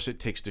more force it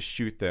takes to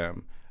shoot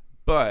them.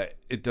 But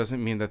it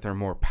doesn't mean that they're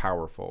more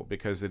powerful,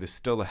 because it is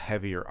still a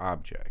heavier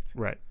object.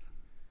 Right.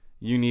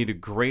 You need a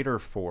greater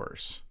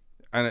force.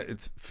 And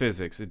it's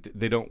physics.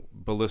 They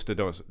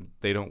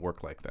don't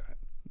work like that.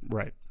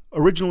 Right.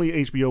 Originally,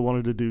 HBO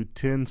wanted to do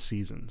 10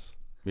 seasons.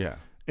 Yeah.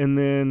 And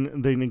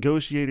then they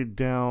negotiated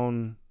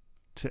down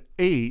to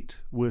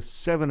 8, with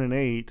 7 and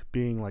 8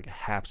 being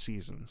half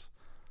seasons.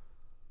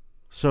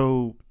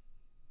 So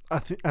I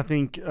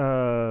think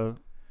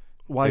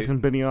Weiss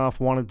and Benioff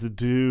wanted to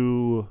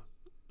do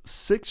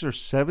 6 or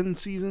 7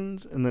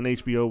 seasons, and then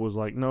HBO was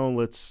like, no,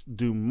 let's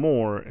do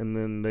more. And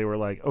then they were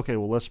like, okay,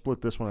 well, let's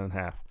split this one in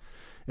half.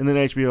 And then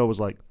HBO was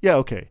like, yeah,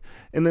 okay.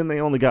 And then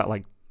they only got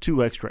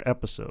 2 extra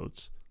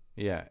episodes.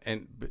 Yeah,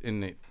 and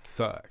it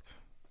sucked.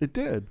 It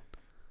did.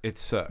 It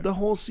sucked. The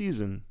whole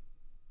season,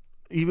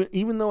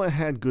 even though it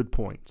had good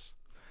points,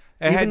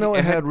 it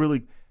had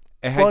really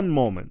fun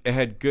moments. It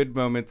had good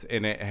moments,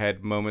 and it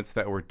had moments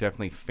that were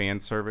definitely fan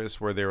service,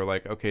 where they were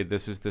like, okay,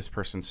 this is this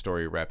person's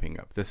story wrapping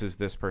up. This is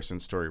this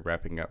person's story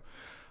wrapping up.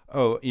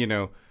 Oh,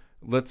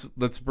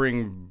 let's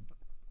bring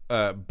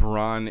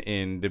Bronn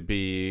in to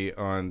be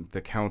on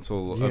the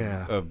council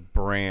of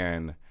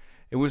Bran.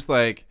 It was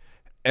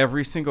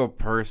every single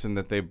person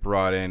that they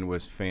brought in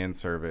was fan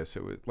service.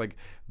 It was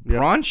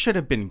Bronn should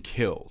have been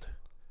killed.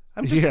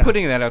 I'm just Yeah.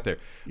 putting that out there.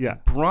 Yeah.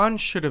 Bronn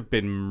should have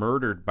been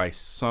murdered by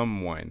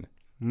someone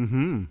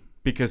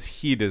because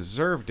he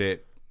deserved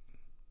it.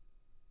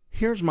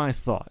 Here's my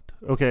thought,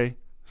 okay?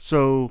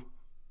 So,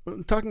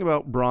 talking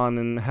about Bronn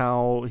and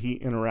how he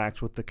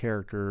interacts with the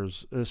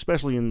characters,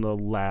 especially in the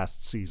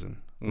last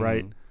season,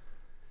 right?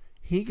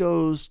 He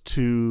goes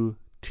to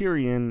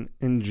Tyrion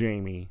and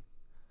Jaime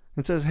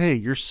and says, hey,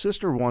 your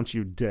sister wants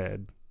you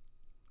dead.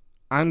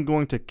 I'm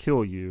going to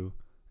kill you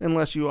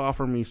unless you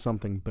offer me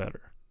something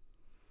better.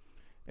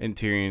 And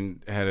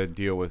Tyrion had a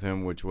deal with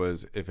him, which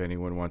was, if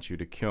anyone wants you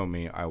to kill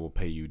me, I will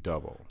pay you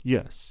double.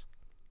 Yes.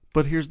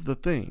 But here's the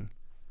thing.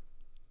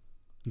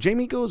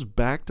 Jaime goes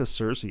back to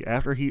Cersei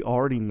after he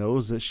already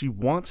knows that she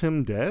wants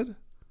him dead?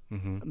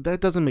 That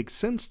doesn't make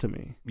sense to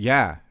me.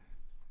 Yeah.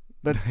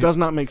 That does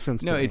not make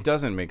sense to me. No, it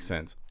doesn't make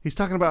sense. He's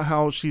talking about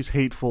how she's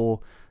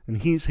hateful and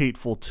he's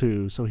hateful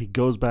too, so he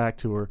goes back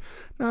to her.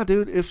 Nah,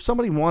 dude, if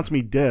somebody wants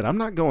me dead, I'm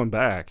not going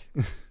back.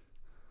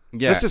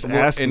 Yeah. That's just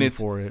asking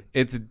for it.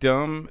 It's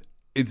dumb.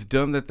 It's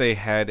dumb that they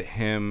had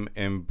him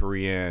and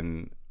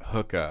Brienne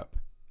hook up.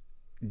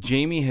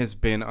 Jaime has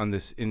been on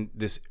this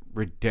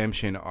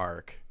redemption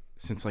arc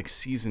since like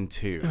season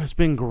 2. And it's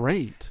been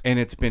great. And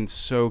it's been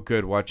so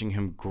good watching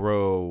him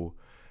grow.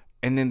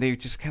 And then they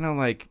just kind of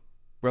like,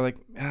 we're like,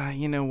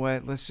 you know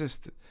what?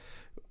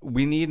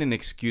 We need an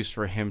excuse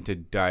for him to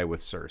die with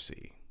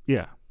Cersei.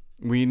 Yeah.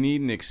 We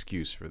need an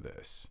excuse for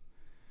this.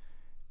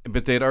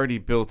 But they'd already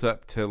built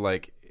up to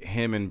like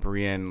him and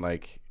Brienne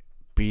like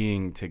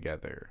being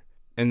together.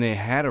 And they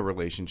had a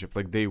relationship.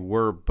 Like they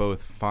were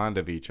both fond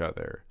of each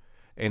other.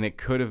 And it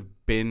could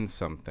have been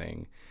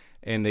something.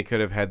 And they could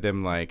have had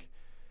them like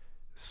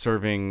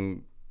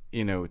serving,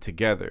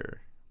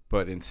 together.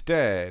 But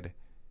instead,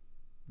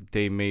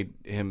 they made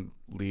him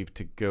leave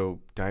to go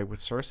die with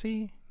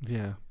Cersei?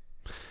 Yeah.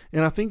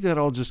 And I think that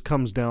all just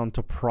comes down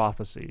to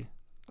prophecy.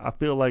 I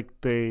feel like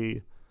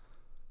they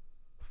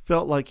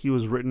felt like he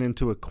was written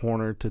into a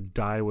corner to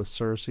die with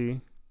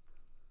Cersei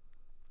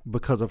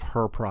because of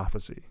her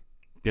prophecy.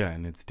 Yeah,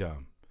 and it's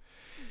dumb.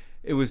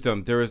 It was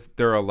dumb. There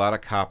are a lot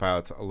of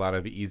cop-outs, a lot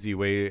of easy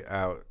way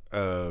out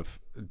of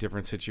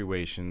different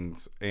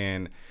situations,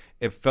 and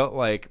it felt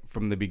like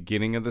from the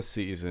beginning of the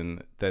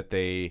season that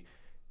they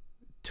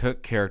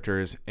took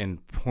characters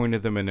and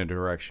pointed them in a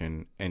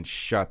direction and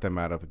shot them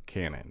out of a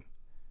cannon.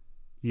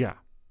 Yeah.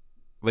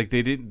 Like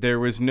there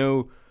was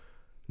no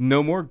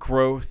more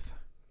growth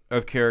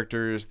of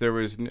characters. There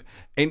was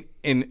and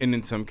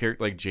in some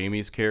character, like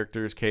Jaime's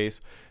character's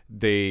case,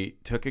 they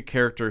took a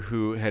character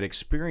who had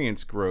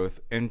experienced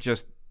growth and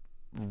just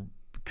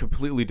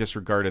completely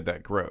disregarded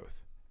that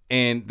growth.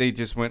 And they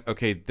just went,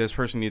 okay, this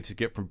person needs to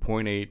get from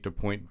point A to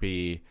point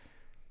B,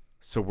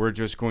 so we're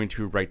just going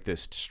to write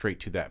this straight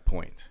to that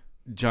point.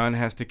 Jon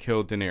has to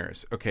kill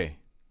Daenerys. Okay,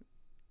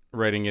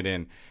 writing it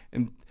in.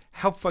 And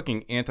how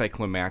fucking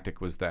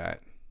anticlimactic was that?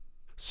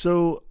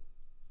 So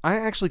I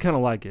actually kind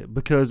of like it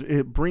because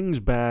it brings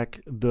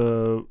back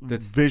the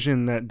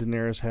vision that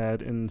Daenerys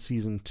had in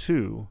season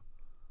 2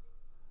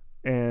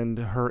 and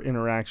her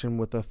interaction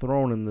with the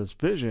throne in this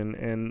vision.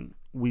 And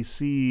we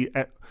see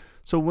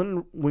so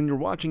when you're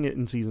watching it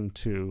in season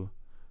 2,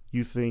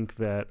 you think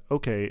that,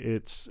 okay,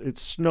 it's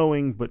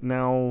snowing, but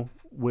now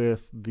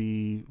with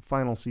the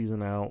final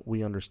season out,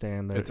 we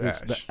understand that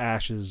it's the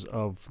ashes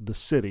of the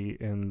city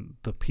and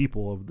the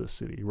people of the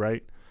city,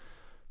 right?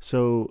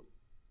 So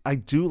I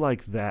do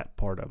like that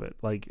part of it,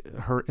 like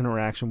her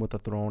interaction with the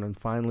throne and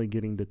finally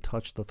getting to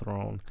touch the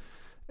throne,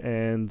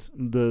 and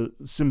the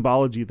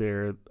symbology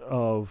there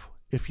of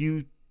if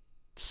you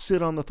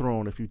sit on the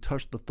throne, if you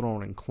touch the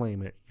throne and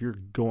claim it, you're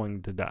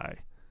going to die.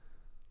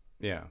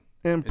 Yeah.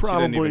 And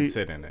probably she didn't even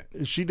sit in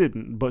it. She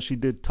didn't, but she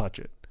did touch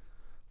it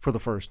for the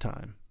first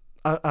time.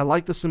 I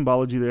like the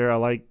symbology there. I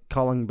like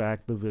calling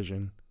back the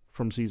vision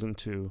from season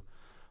 2,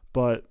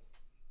 but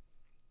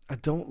I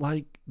don't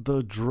like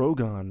the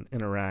Drogon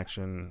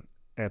interaction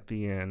at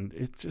the end.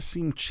 It just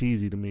seemed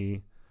cheesy to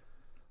me.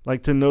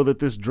 Like, to know that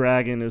this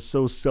dragon is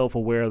so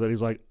self-aware that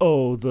he's like,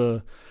 oh,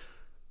 the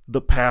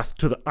path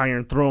to the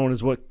Iron Throne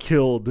is what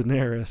killed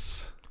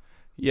Daenerys.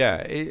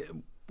 Yeah,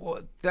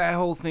 that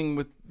whole thing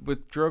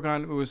with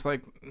Drogon, it was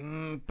like,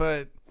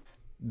 but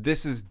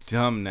this is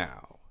dumb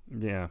now.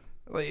 Yeah.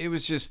 Like, it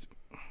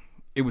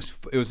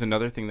was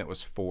another thing that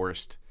was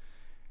forced,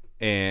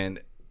 and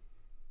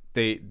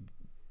they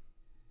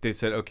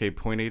said, okay,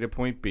 point A to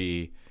point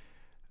B.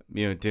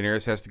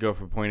 Daenerys has to go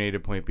from point A to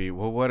point B.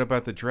 Well, what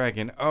about the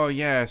dragon? Oh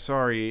yeah,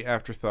 sorry,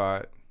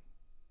 afterthought.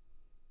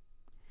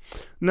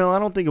 No, I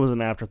don't think it was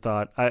an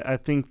afterthought. I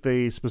think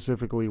they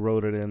specifically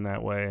wrote it in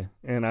that way,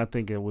 and I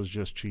think it was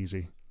just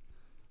cheesy.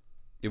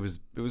 It was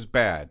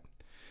bad.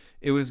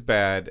 It was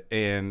bad,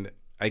 and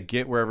I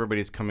get where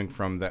everybody's coming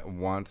from that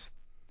wants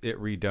it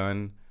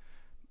redone.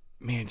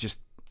 Man,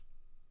 just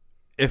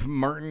if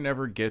Martin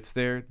ever gets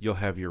there, you'll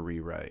have your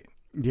rewrite.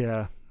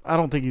 Yeah. I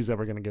don't think he's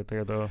ever going to get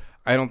there, though.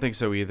 I don't think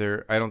so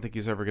either. I don't think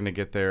he's ever going to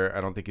get there.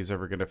 I don't think he's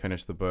ever going to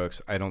finish the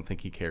books. I don't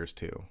think he cares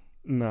to.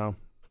 No.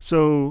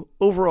 So,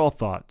 overall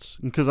thoughts,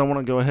 because I want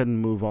to go ahead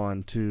and move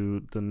on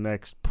to the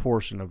next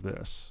portion of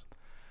this.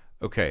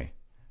 Okay.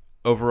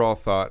 Overall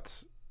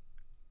thoughts.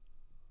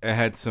 It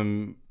had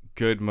some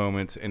good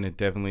moments, and it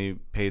definitely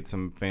paid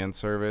some fan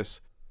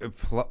service.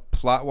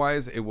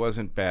 Plot-wise, it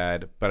wasn't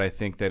bad, but I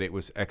think that it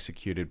was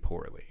executed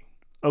poorly.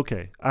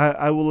 Okay,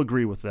 I will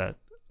agree with that.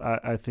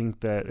 I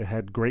think that it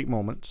had great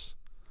moments.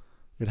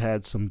 It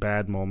had some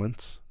bad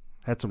moments.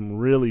 Had some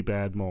really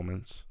bad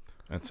moments.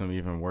 And some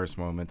even worse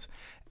moments.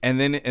 And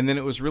then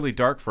it was really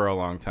dark for a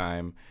long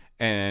time.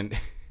 And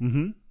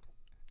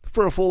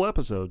for a full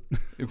episode.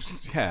 It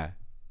was, yeah.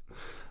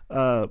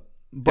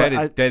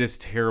 But that is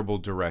terrible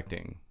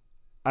directing.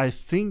 I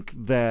think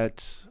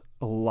that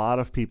a lot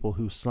of people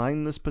who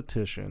signed this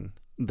petition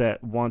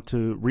that want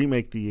to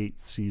remake the 8th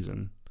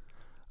season,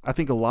 I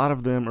think a lot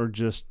of them are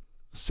just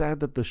sad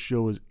that the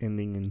show is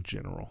ending in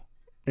general.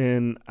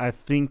 And I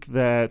think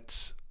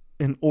that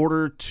in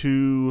order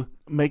to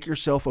make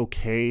yourself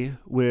okay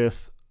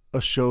with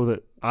a show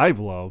that I've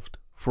loved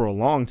for a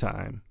long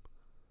time,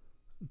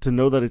 to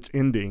know that it's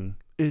ending,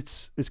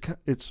 it's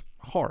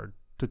hard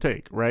to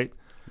take, right?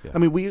 Yeah. I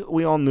mean,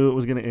 we all knew it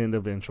was going to end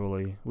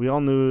eventually. We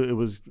all knew it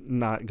was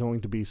not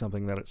going to be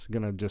something that it's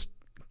going to just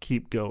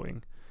keep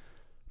going.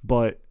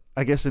 But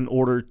I guess in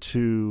order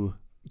to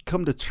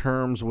come to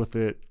terms with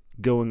it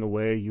going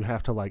away, you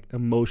have to like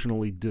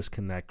emotionally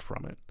disconnect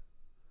from it.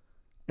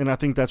 And I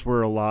think that's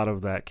where a lot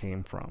of that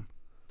came from.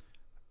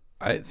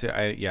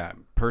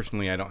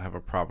 Personally, I don't have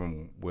a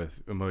problem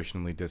with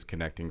emotionally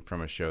disconnecting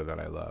from a show that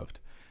I loved.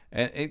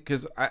 And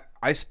because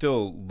I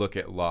still look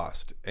at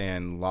Lost,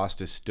 and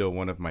Lost is still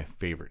one of my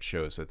favorite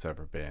shows that's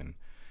ever been,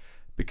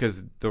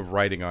 because the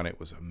writing on it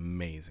was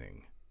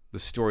amazing. The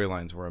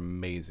storylines were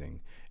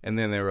amazing. And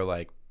then they were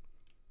like,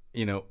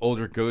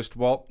 older ghost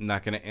Walt,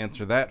 not going to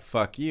answer that.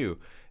 Fuck you.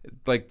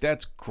 Like,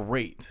 that's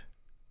great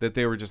that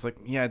they were just like,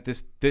 yeah,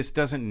 this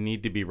doesn't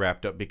need to be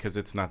wrapped up because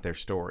it's not their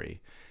story.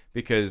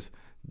 Because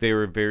they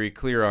were very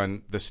clear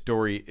on the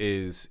story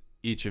is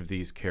each of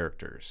these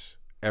characters.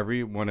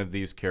 Every one of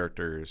these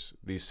characters,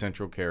 these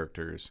central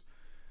characters,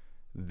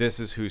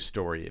 this is whose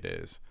story it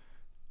is.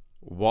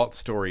 Walt's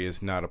story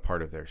is not a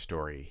part of their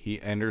story.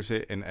 He enters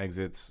it and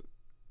exits.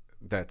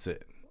 That's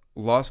it.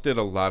 Lost did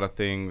a lot of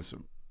things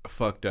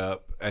fucked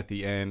up at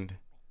the end.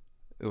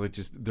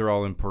 They're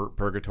all in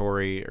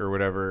purgatory or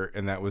whatever,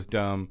 and that was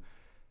dumb.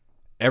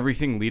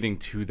 Everything leading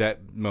to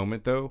that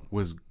moment, though,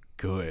 was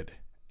good.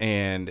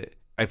 And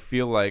I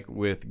feel like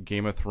with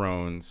Game of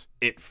Thrones,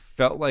 it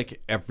felt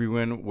like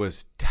everyone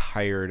was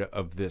tired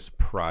of this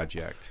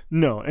project.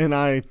 No, and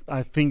I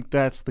think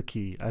that's the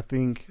key. I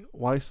think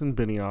Weiss and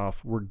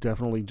Benioff were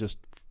definitely just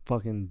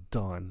fucking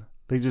done.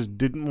 They just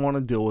didn't want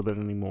to deal with it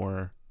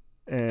anymore.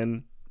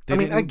 And I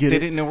get it. They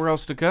didn't know where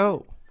else to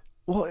go.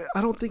 Well,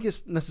 I don't think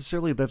it's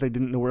necessarily that they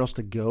didn't know where else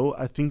to go.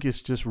 I think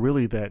it's just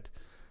really that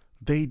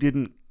they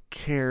didn't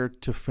care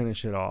to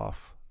finish it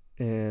off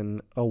in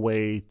a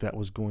way that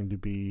was going to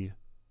be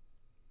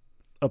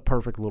a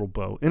perfect little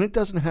bow. And it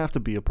doesn't have to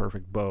be a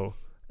perfect bow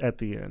at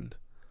the end.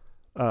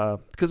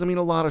 Because, a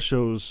lot of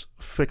shows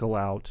fickle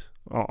out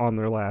on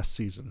their last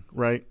season,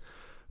 right?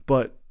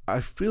 But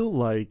I feel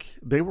like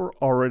they were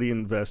already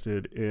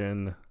invested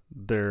in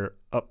their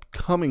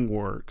upcoming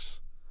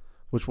works,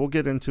 which we'll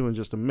get into in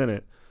just a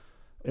minute.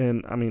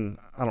 And,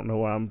 I don't know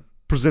why I'm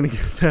presenting it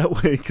that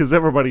way, because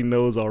everybody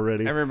knows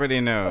already. Everybody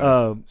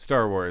knows.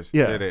 Star Wars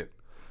did it.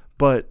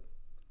 But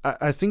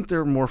I think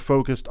they're more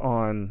focused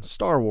on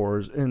Star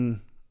Wars.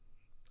 And,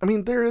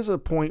 there is a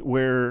point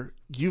where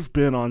you've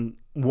been on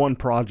one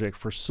project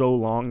for so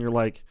long, you're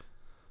like,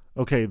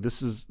 okay,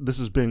 this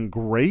has been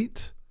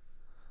great,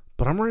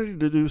 but I'm ready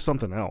to do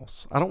something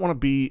else. I don't want to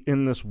be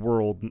in this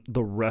world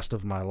the rest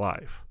of my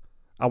life.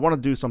 I want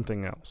to do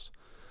something else.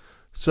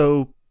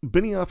 So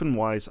Benioff and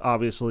Weiss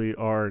obviously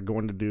are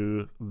going to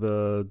do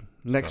the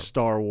next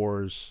Star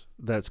Wars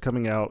that's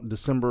coming out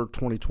December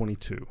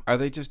 2022. Are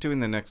they just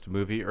doing the next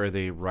movie, or are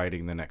they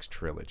writing the next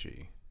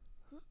trilogy?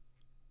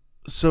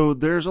 So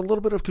there's a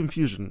little bit of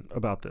confusion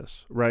about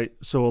this, right?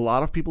 So a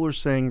lot of people are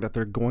saying that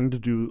they're going to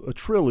do a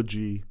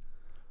trilogy,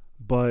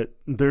 but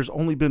there's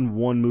only been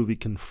one movie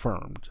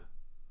confirmed.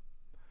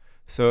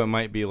 So it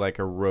might be like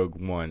a Rogue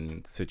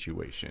One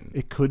situation.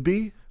 It could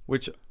be.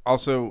 Which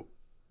also,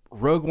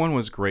 Rogue One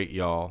was great,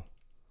 y'all.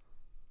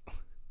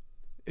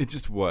 It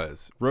just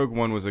was. Rogue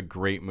One was a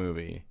great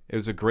movie. It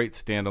was a great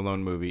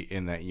standalone movie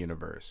in that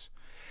universe.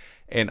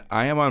 And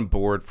I am on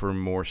board for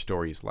more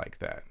stories like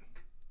that.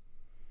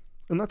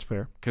 And that's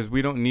fair. Because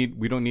we don't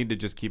need to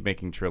just keep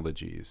making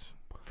trilogies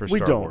for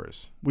Star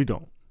Wars. We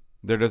don't.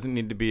 There doesn't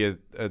need to be a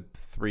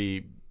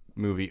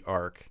 3-movie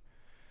arc.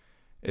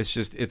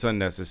 It's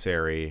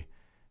unnecessary,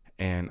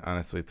 and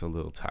honestly, it's a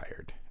little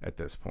tired at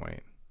this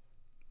point.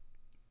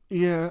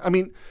 Yeah,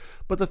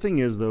 but the thing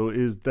is, though,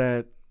 is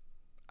that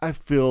I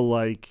feel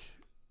like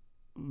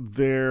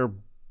they're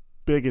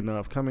big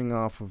enough coming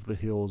off of the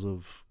heels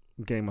of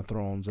Game of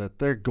Thrones that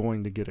they're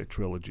going to get a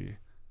trilogy.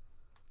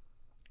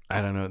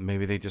 I don't know.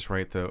 Maybe they just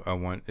write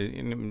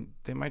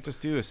they might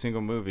just do a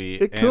single movie.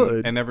 It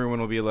could. And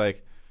everyone will be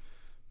like,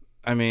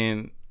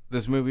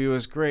 this movie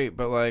was great,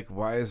 but like,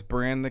 why is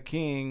Bran the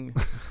king?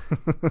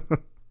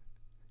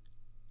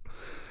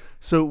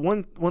 So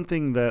one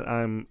thing that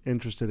I'm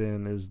interested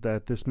in is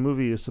that this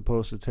movie is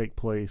supposed to take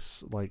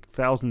place like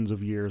thousands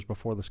of years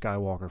before the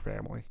Skywalker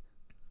family.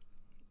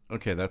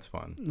 Okay, that's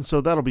fun.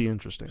 So that'll be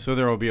interesting. So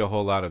there will be a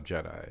whole lot of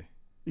Jedi.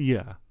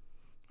 Yeah.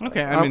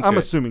 Okay, I'm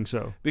assuming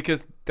so.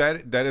 Because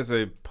that is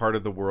a part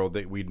of the world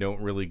that we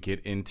don't really get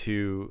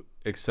into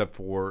except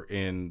for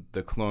in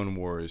the Clone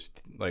Wars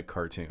like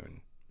cartoon.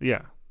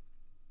 Yeah.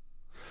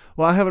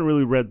 Well, I haven't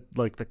really read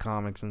like the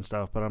comics and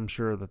stuff, but I'm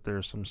sure that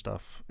there's some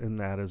stuff in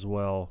that as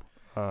well.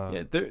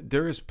 Yeah,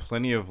 there is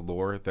plenty of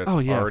lore that's Oh,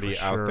 yeah, already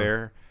for out sure.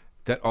 there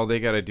that all they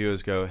got to do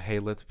is go, hey,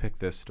 let's pick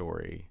this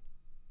story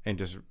and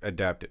just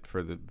adapt it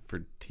for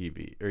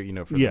TV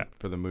or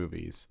for the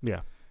movies.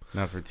 Yeah.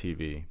 Not for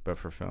TV, but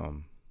for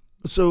film.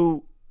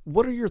 So,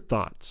 what are your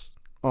thoughts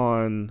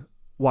on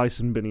Weiss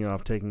and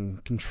Benioff taking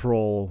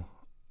control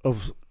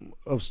of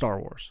Star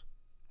Wars?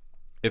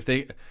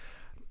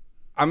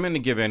 I'm going to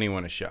give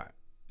anyone a shot.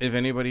 If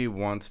anybody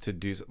wants to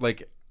do,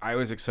 like, I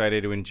was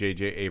excited when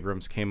J.J.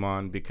 Abrams came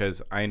on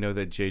because I know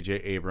that J.J.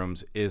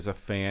 Abrams is a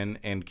fan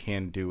and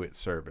can do it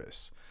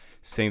service.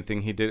 Same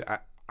thing he did.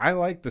 I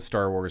like the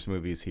Star Wars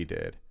movies he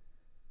did.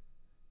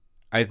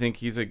 I think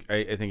he's a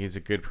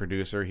good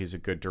producer. He's a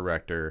good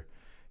director.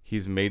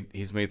 He's made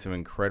some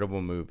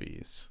incredible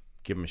movies.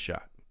 Give him a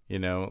shot.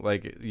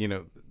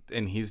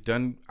 And he's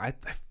done.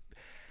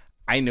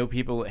 I know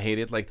people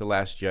hated like The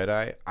Last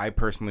Jedi. I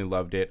personally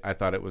loved it. I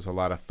thought it was a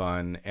lot of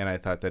fun, and I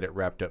thought that it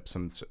wrapped up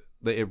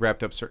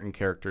certain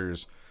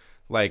characters,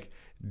 like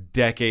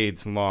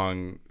decades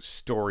long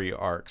story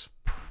arcs,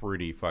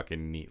 pretty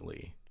fucking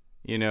neatly.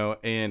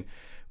 And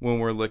when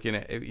we're looking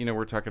at,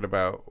 we're talking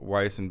about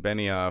Weiss and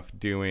Benioff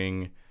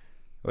doing,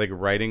 like,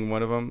 writing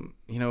one of them,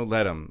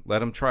 let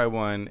them try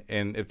one.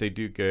 And if they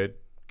do good,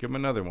 give them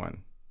another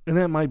one. And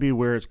that might be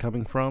where it's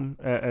coming from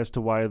as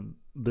to why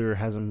there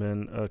hasn't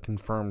been a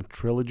confirmed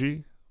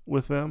trilogy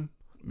with them.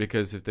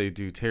 Because if they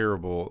do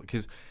terrible,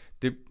 because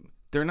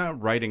they're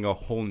not writing a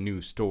whole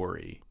new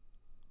story.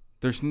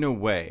 There's no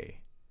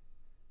way.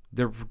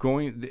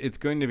 It's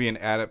going to be an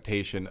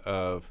adaptation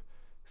of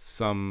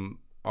some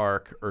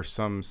arc or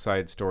some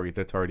side story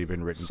that's already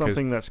been written.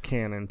 Something that's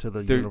canon to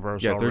the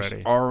universe already.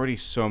 There's already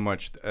so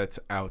much that's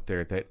out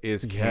there that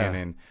is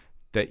canon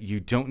that you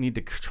don't need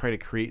to try to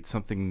create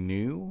something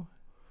new.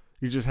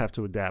 You just have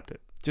to adapt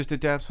it. Just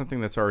adapt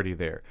something that's already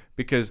there.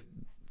 Because,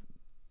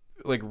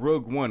 like,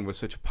 Rogue One was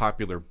such a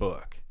popular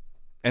book,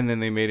 and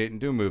then they made it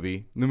into a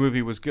movie. The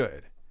movie was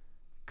good.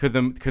 Could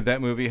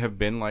that movie have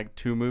been like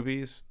 2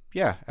 movies?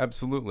 Yeah,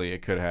 absolutely,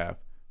 it could have,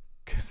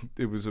 because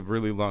it was a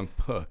really long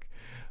book.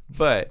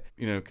 But,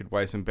 could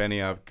Weiss and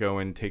Benioff go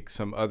and take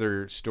some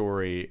other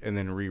story and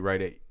then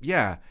rewrite it?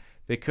 Yeah,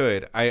 they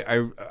could.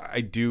 I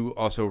do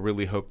also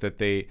really hope that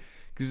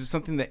because it's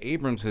something that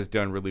Abrams has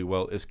done really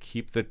well is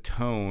keep the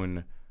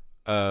tone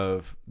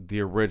of the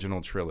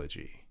original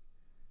trilogy.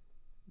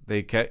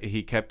 He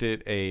kept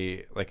it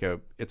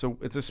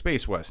it's a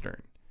space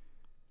western.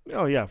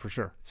 Oh yeah, for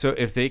sure. So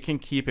if they can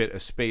keep it a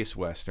space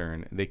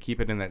western, they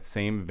keep it in that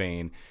same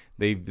vein.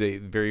 They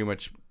very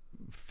much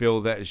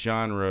fill that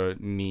genre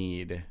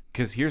need,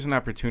 because here's an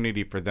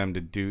opportunity for them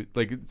to do,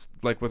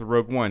 like with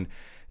Rogue One,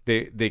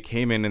 they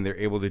came in and they're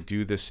able to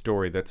do this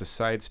story that's a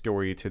side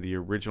story to the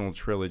original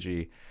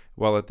trilogy,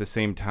 while at the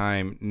same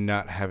time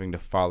not having to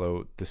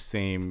follow the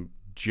same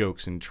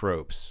jokes and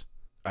tropes.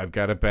 I've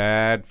got a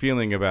bad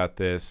feeling about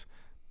this.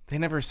 They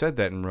never said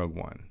that in Rogue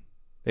One.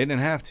 They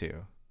didn't have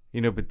to,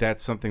 but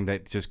that's something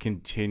that just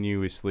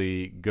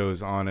continuously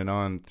goes on and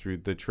on through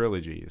the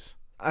trilogies.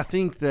 I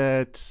think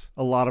that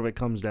a lot of it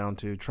comes down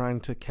to trying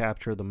to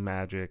capture the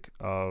magic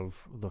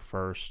of the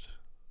first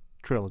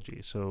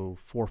trilogy. So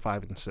 4,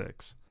 5, and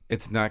 6.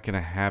 It's not going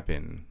to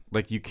happen.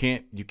 Like, you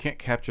can't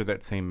capture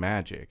that same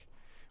magic.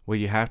 What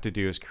you have to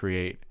do is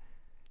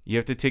you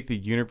have to take the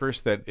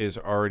universe that is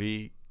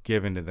already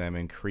given to them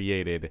and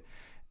created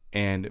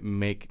and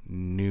make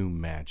new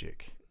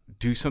magic.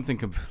 Do something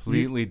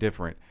completely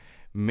different.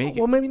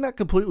 Well, maybe not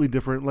completely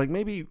different. Like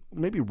maybe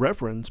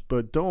reference,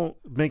 but don't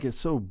make it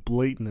so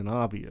blatant and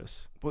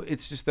obvious. Well,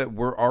 it's just that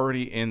we're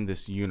already in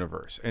this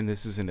universe, and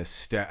this is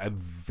a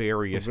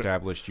very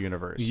established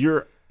universe.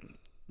 Your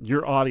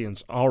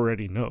audience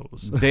already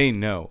knows. They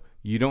know.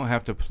 You don't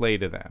have to play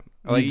to them.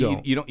 Like,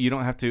 you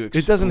don't have to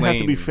explain. It doesn't have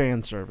to be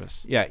fan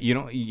service. Yeah, you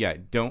don't. Yeah,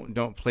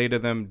 don't play to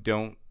them.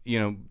 Don't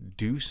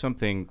do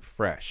something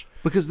fresh.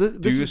 Because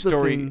this is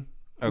the thing.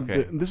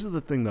 Okay, this is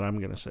the thing that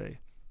I'm gonna say.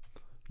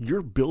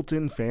 Your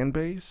built-in fan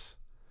base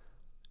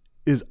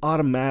is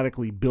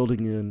automatically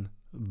building in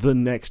the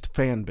next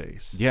fan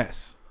base.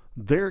 Yes.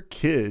 Their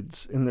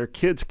kids and their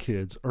kids'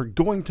 kids are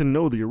going to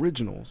know the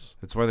originals.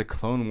 That's why the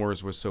Clone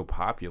Wars was so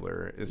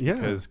popular,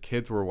 because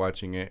kids were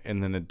watching it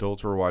and then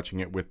adults were watching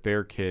it with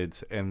their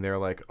kids, and they're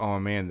like, oh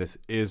man, this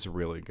is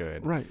really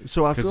good. Right.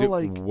 So I feel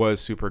like it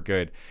was super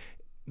good.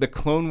 The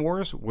Clone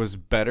Wars was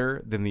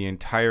better than the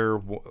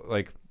entire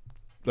like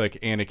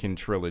Anakin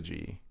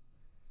trilogy.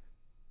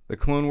 The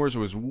Clone Wars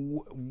was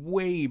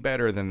way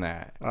better than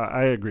that.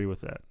 I agree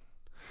with that.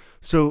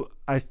 So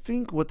I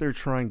think what they're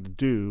trying to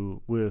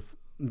do with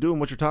doing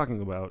what you're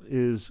talking about,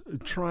 is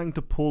trying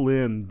to pull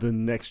in the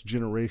next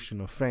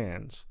generation of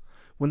fans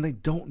when they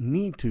don't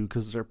need to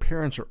because their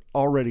parents are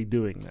already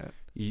doing that.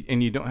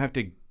 And you don't have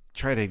to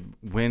try to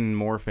win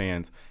more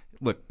fans.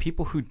 Look,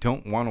 people who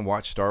don't want to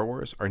watch Star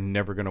Wars are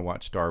never going to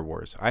watch Star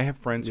Wars. I have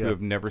friends who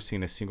have never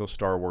seen a single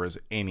Star Wars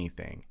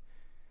anything.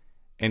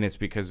 And it's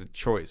because of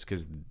choice,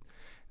 because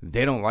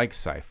they don't like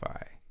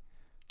sci-fi.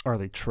 Are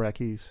they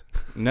Trekkies?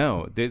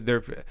 No,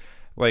 they're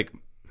like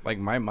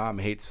my mom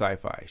hates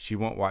sci-fi. She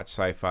won't watch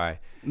sci-fi.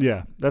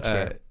 Yeah, that's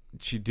fair.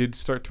 She did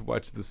start to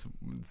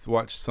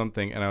watch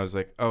something, and I was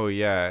like, "Oh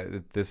yeah,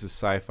 this is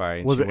sci-fi."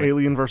 And was it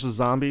Alien versus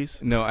Zombies?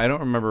 No, I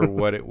don't remember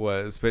what it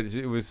was, but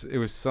it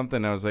was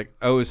something. I was like,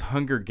 "Oh, it was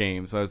Hunger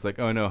Games." I was like,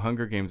 "Oh no,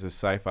 Hunger Games is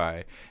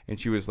sci-fi," and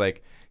she was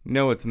like,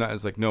 "No, it's not." I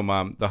was like, "No,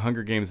 Mom, the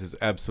Hunger Games is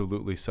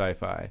absolutely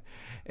sci-fi,"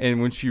 and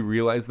when she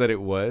realized that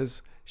it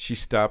was, she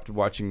stopped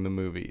watching the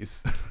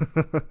movies.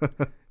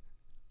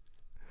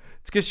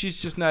 It's because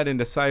she's just not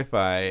into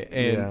sci-fi,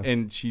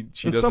 and she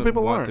doesn't some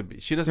people want aren't. to be.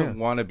 She doesn't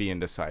want to be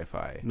into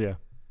sci-fi. Yeah.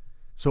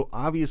 So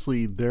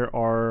obviously there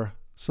are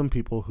some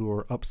people who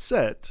are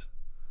upset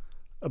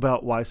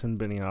about Weiss and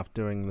Benioff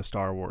doing the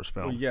Star Wars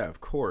film. Well, yeah,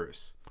 of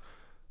course.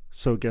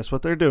 So guess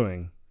what they're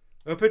doing?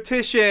 A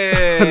petition.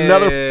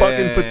 Another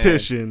fucking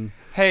petition.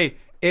 Hey,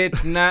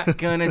 it's not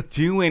gonna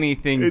do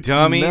anything, It's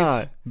dummies.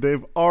 not.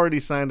 They've already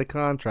signed a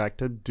contract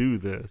to do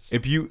this.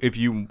 If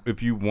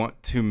you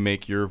want to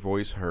make your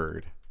voice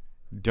heard,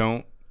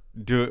 don't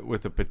do it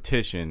with a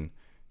petition.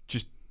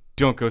 Just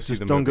don't go see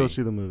the movie. Don't go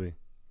see the movie.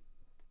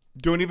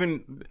 Don't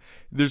even.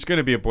 There's going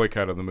to be a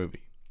boycott of the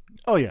movie.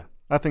 Oh yeah,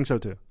 I think so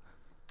too.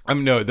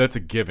 No, that's a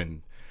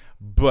given.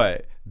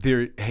 But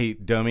hey,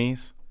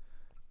 dummies,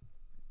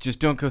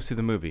 just don't go see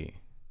the movie.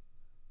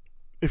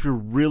 If you're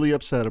really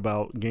upset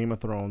about Game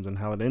of Thrones and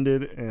how it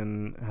ended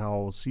and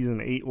how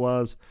season 8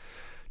 was,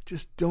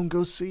 just don't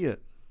go see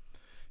it.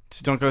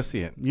 Just don't go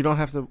see it. You don't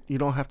have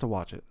to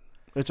watch it.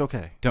 It's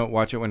okay. Don't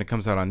watch it when it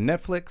comes out on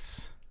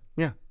Netflix.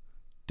 Yeah.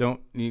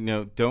 Don't talk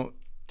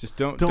give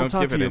to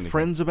it your anything.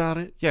 friends about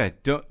it. Yeah,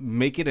 don't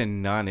make it a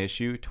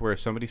non-issue to where if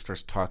somebody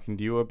starts talking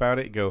to you about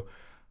it, go,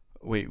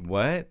 wait,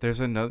 what? There's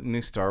another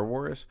new Star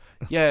Wars?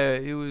 Yeah,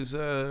 it was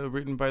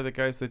written by the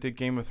guys that did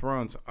Game of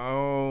Thrones.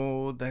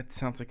 Oh, that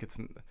sounds like it's,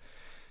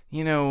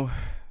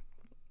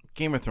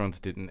 Game of Thrones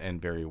didn't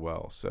end very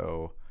well,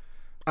 so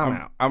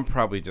I'm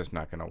probably just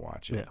not going to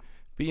watch it. Yeah.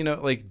 But,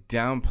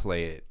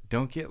 downplay it.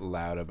 Don't get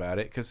loud about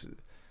it, because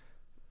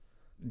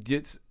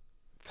it's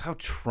how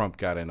Trump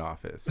got in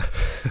office.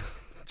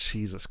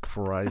 Jesus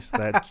Christ,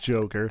 that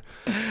joker.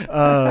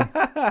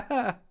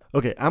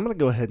 Okay, I'm going to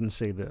go ahead and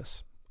say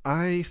this.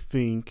 I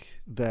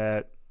think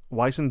that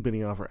Weiss and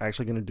Benioff are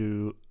actually going to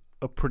do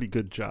a pretty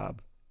good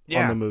job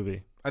on the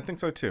movie. I think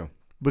so, too.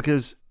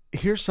 Because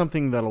here's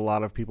something that a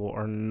lot of people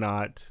are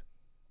not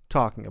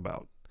talking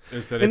about.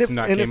 Is that it's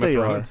not Game of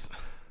Thrones?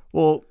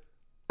 Well,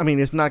 I mean,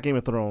 it's not Game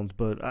of Thrones,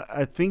 but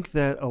I think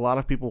that a lot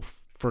of people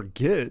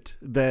forget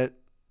that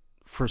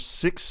for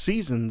 6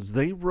 seasons,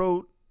 they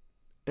wrote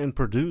and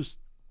produced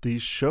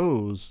these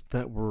shows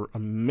that were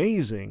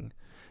amazing,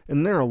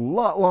 and they're a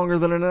lot longer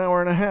than an hour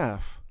and a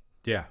half.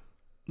 Yeah.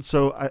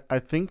 So I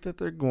think that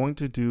they're going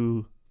to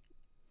do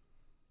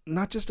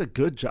not just a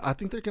good job. I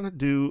think they're going to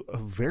do a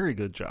very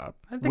good job.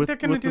 I think they're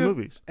going to do the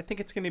movies. I think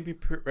it's going to be.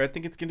 I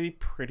think it's going to be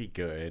pretty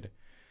good.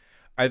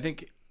 I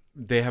think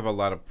they have a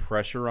lot of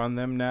pressure on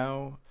them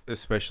now,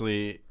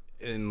 especially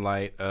in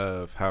light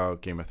of how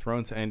Game of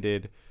Thrones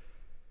ended.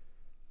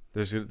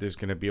 There's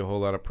going to be a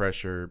whole lot of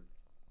pressure.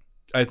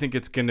 I think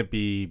it's going to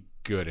be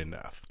good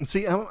enough.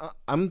 See,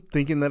 I'm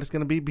thinking that it's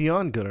going to be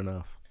beyond good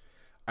enough.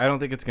 I don't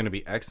think it's going to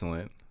be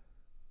excellent.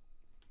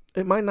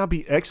 It might not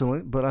be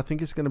excellent, but I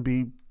think it's going to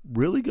be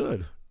really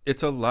good.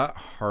 It's a lot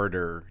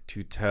harder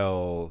to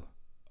tell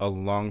a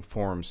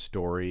long-form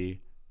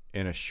story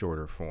in a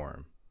shorter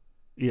form.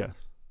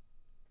 Yes.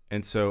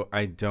 And so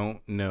I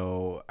don't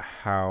know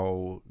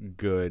how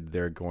good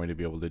they're going to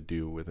be able to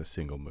do with a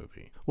single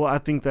movie. Well, I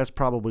think that's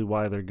probably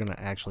why they're going to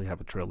actually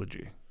have a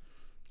trilogy.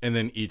 And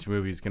then each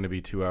movie is going to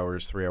be 2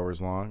 hours, 3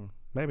 hours long?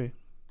 Maybe.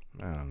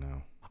 I don't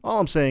know. All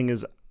I'm saying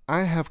is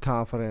I have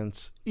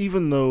confidence,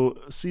 even though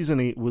season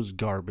 8 was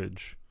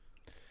garbage.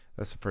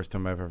 That's the first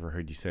time I've ever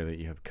heard you say that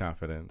you have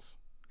confidence.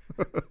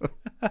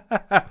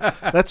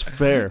 That's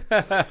fair.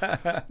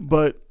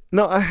 But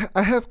no,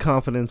 I have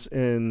confidence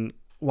in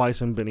Weiss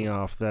and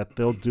Benioff that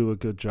they'll do a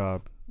good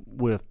job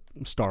with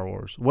Star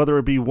Wars, whether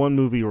it be one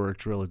movie or a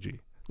trilogy.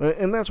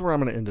 And that's where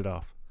I'm going to end it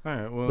off. All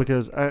right, well,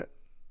 because I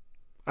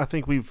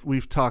think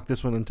we've talked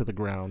this one into the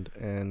ground,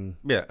 and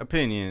yeah,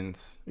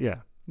 opinions.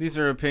 Yeah. These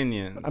are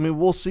opinions. I mean,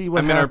 we'll see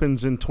what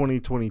happens in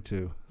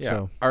 2022. Yeah,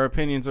 so. Our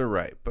opinions are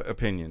right, but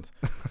opinions.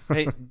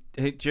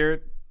 hey,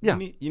 Jared. Yeah.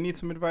 You need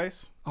some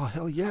advice? Oh,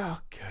 hell yeah.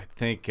 Good,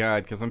 thank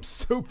God, because I'm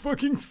so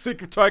fucking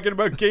sick of talking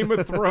about Game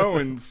of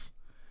Thrones.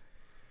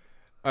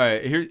 All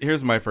right,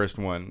 here's my first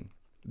one.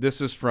 This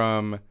is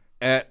from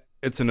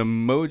it's an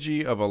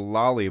emoji of a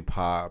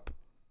lollipop,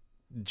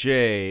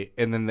 J,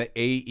 and then the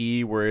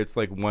AE where it's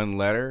like one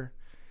letter,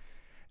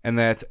 and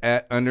that's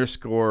 @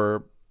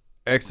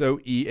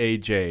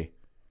 XOEAJ.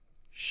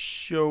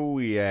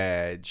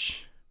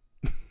 Showiage.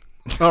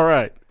 All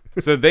right.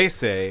 So they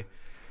say,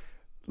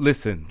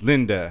 listen,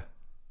 Linda,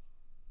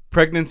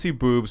 pregnancy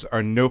boobs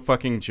are no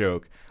fucking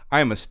joke. I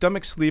am a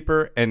stomach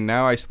sleeper, and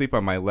now I sleep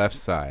on my left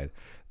side.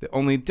 The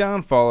only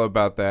downfall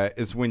about that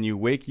is when you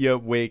wake your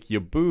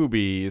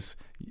boobies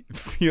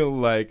feel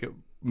like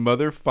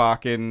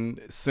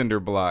motherfucking cinder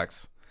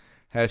blocks.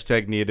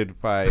 Hashtag needed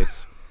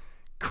advice.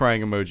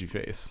 Crying emoji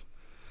face.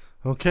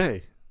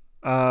 Okay.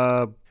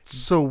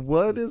 So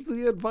what is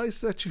the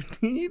advice that you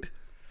need?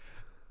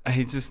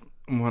 I just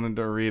wanted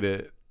to read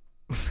it.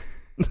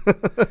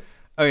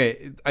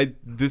 Okay,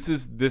 this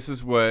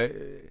is what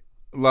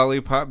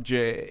Lollipop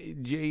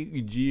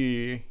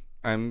J.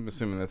 I'm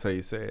assuming that's how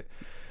you say it.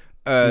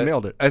 You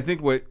nailed it. I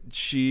think what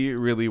she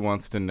really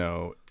wants to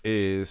know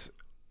is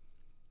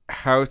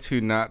how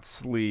to not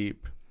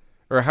sleep,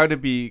 or how to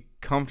be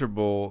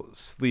comfortable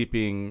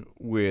sleeping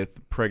with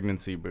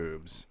pregnancy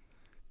boobs.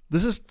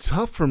 This is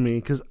tough for me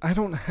because I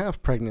don't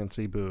have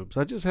pregnancy boobs.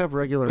 I just have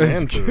regular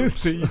man boobs.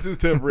 So you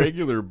just have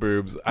regular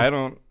boobs. I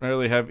don't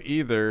really have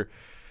either.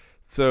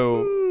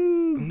 So,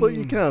 but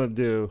you kind of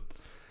do.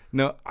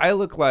 No, I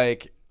look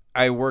like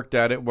I worked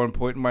out at one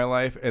point in my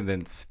life and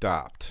then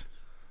stopped.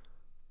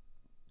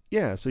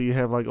 Yeah, so you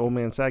have like old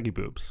man saggy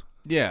boobs.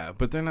 Yeah,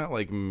 but they're not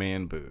like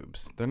man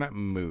boobs. They're not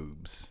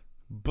moobs.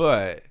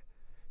 But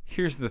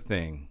here's the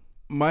thing.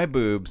 My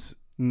boobs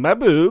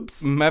don't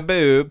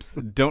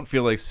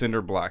feel like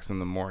cinder blocks in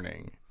the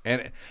morning.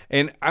 And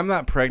I'm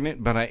not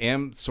pregnant, but I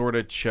am sort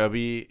of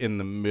chubby in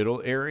the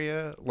middle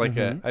area. Like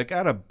I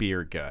got a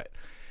beer gut.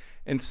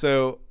 And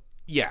so,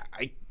 yeah,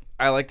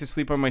 I like to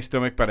sleep on my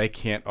stomach, but I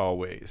can't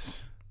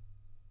always.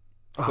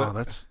 So,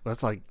 that's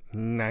like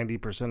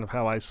 90% of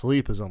how I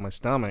sleep is on my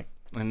stomach.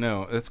 I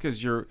know. That's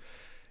because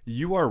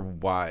you are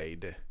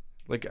wide.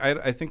 Like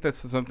I think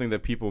that's something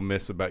that people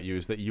miss about you,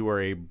 is that you are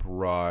a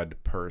broad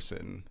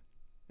person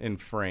in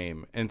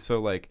frame. And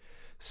so like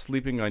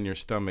sleeping on your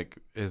stomach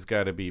has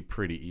got to be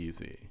pretty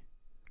easy.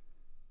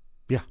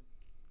 Yeah.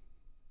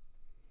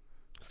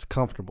 It's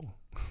comfortable.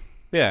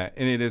 Yeah,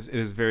 and it is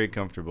very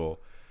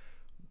comfortable.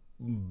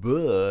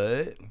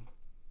 But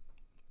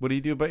what do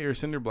you do about your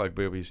cinder block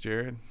boobies,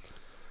 Jared?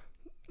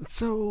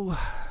 So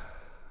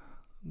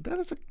that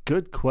is a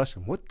good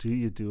question. What do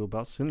you do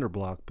about cinder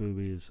block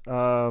boobies?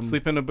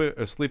 Sleep in a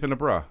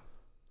bra.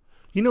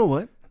 You know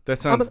what? That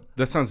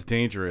sounds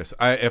dangerous.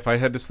 If I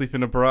had to sleep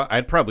in a bra,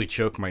 I'd probably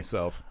choke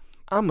myself.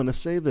 I'm gonna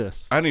say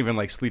this. I don't even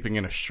like sleeping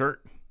in a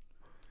shirt.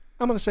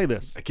 I'm gonna say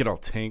this. I get all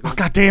tangled. Oh,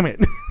 God damn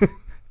it!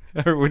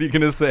 Or what are you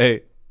gonna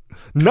say?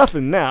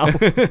 Nothing now.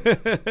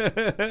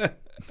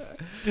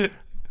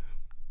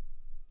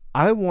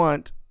 I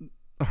want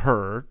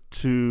her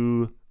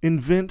to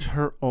invent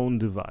her own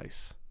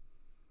device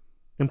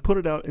and put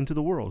it out into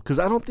the world, because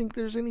I don't think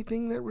there's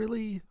anything that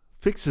really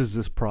fixes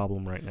this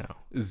problem right now.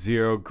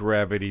 Zero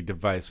gravity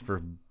device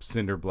for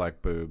cinder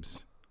block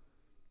boobs.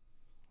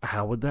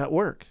 How would that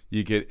work?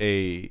 You get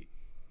a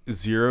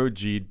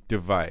 0G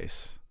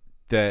device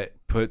that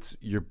puts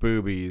your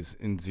boobies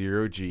in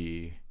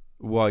 0G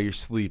while you're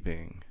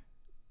sleeping.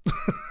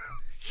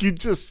 You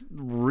just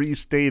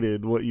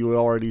restated what you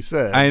already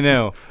said. I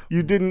know.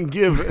 You didn't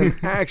give an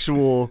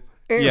actual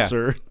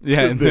answer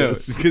to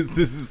this. Because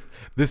this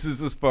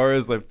is as far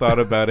as I've thought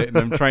about it, and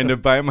I'm trying to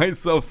buy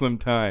myself some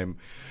time.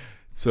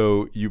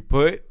 So you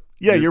put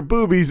your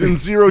boobies in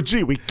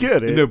 0G. We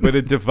get it. No, but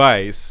a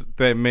device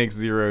that makes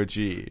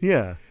 0G.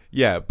 Yeah.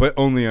 Yeah, but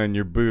only on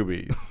your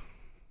boobies.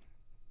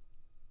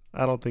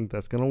 I don't think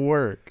that's gonna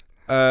work.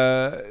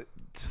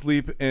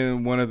 Sleep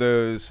in one of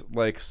those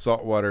like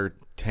saltwater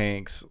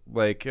tanks,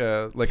 like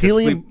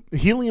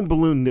helium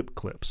balloon nip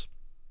clips.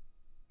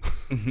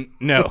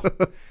 No.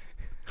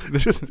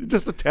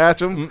 just attach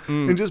them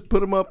and just put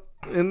them up,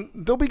 and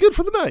they'll be good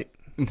for the night.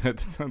 That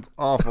sounds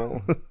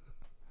awful.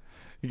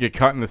 You get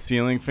caught in the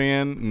ceiling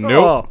fan?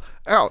 Nope.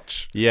 Oh,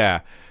 ouch. Yeah,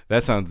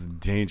 that sounds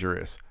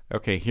dangerous.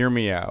 Okay, hear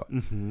me out.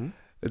 Mm-hmm.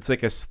 It's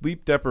like a a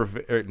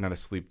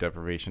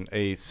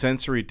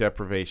sensory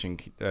deprivation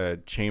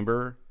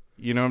chamber.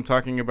 You know what I'm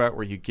talking about?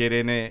 Where you get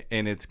in it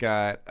and it's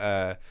got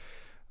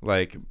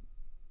like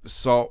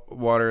salt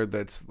water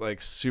that's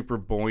like super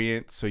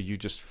buoyant, so you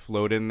just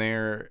float in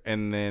there,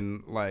 and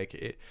then like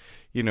it,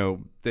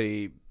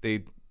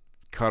 they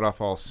cut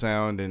off all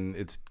sound and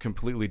it's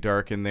completely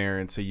dark in there,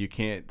 and so you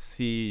can't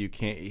see, you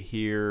can't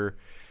hear,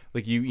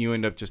 like you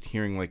end up just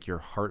hearing like your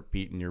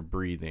heartbeat and your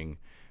breathing,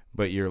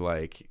 but you're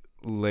like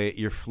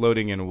you're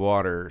floating in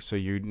water, so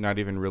you're not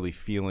even really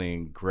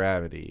feeling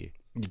gravity.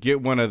 You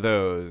get one of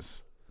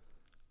those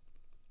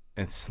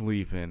and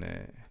sleep in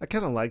it. I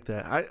kind of like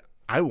that.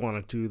 I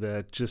want to do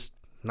that, just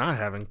not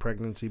having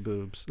pregnancy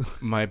boobs.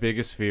 My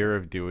biggest fear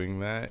of doing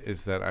that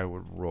is that I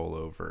would roll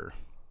over.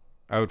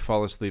 I would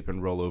fall asleep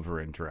and roll over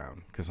and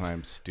drown because I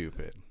am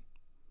stupid.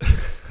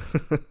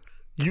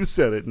 You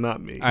said it,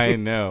 not me. I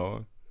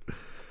know.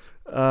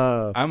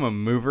 I'm a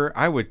mover.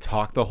 I would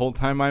talk the whole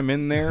time I'm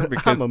in there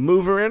because I'm a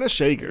mover and a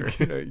shaker.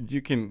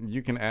 You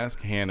can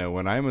ask Hannah.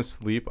 When I'm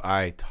asleep,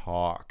 I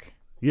talk.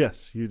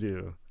 Yes, you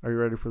do. Are you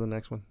ready for the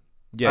next one?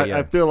 Yeah,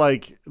 I feel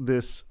like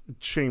this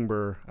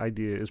chamber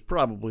idea is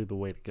probably the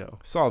way to go.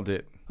 Solved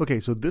it. Okay,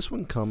 so this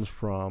one comes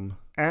from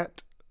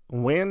at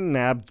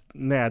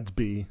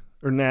Nadsby,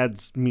 or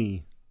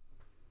Nadsme.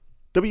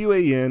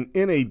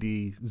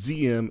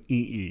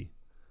 WANNADZMEE.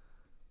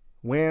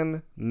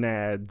 Wan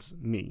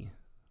Nads Me.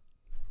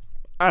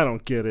 I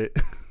don't get it.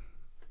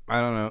 I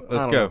don't know.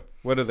 Let's don't go. know.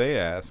 What do they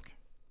ask?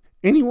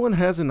 Anyone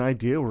has an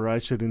idea where I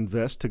should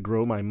invest to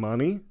grow my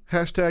money?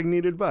 #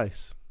 need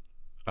advice.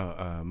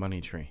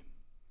 Money tree.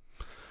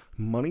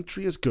 Money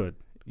tree is good.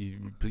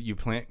 You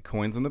plant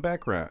coins in the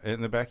backyard.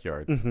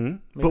 Mm-hmm.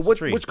 Makes But a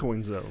tree. which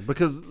coins, though?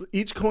 Because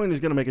each coin is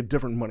going to make a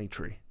different money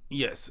tree.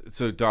 Yes.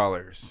 So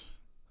dollars.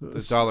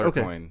 The dollar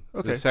Okay. coin.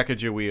 Okay. The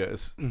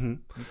Sacagaweas. Mm-hmm.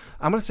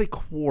 I'm going to say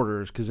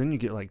quarters because then you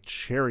get like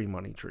cherry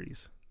money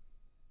trees.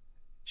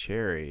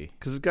 Cherry.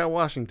 Because it's got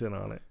Washington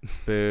on it.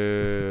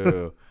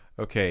 Boo.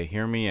 Okay,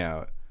 hear me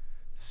out.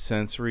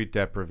 Sensory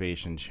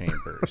deprivation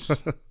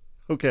chambers.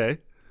 Okay.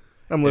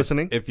 I'm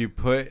listening. If you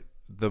put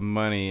the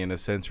money in a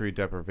sensory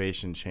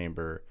deprivation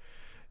chamber,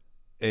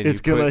 and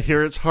it's going to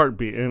hear its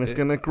heartbeat and it's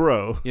going to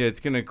grow. Yeah, it's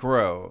going to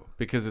grow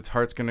because its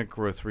heart's going to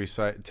grow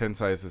 10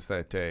 sizes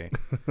that day.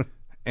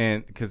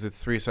 And because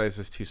it's 3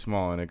 sizes too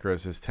small and it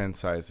grows as 10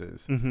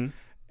 sizes. Mm-hmm.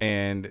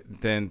 And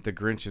then the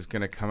Grinch is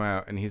going to come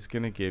out and he's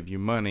going to give you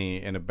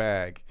money in a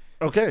bag.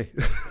 Okay.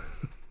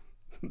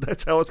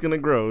 That's how it's going to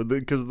grow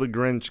because the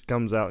Grinch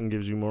comes out and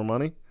gives you more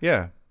money.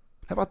 Yeah.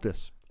 How about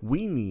this?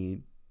 We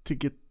need to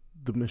get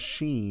the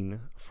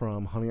machine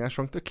from Honey, I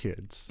Shrunk the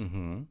Kids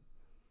Mm-hmm.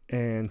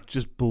 and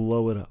just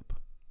blow it up.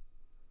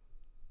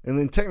 And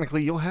then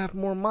technically you'll have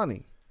more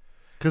money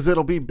because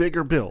it'll be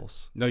bigger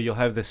bills. No, you'll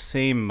have the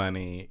same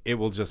money. It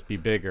will just be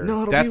bigger.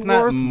 No, it'll That's be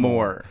not worth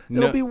more.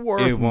 It'll No, be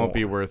worth It won't more.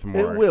 be worth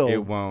more. It will.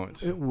 It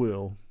won't. It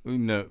will.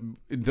 No,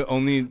 the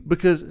only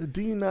Because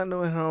do you not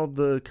know how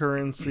the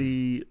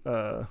currency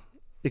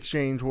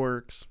exchange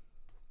works?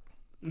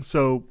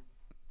 So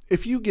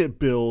if you get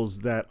bills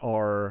that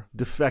are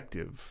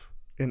defective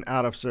and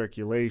out of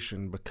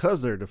circulation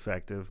because they're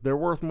defective, they're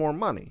worth more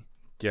money.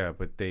 yeah,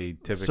 but they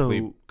typically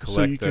So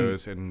collect you can-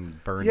 those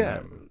and burn Yeah.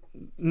 them.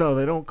 No,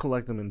 they don't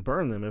collect them and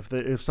burn them.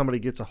 If somebody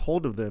gets a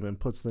hold of them and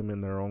puts them in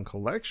their own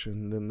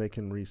collection, then they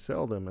can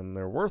resell them and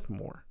they're worth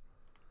more.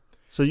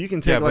 So you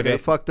can take Yeah, like but a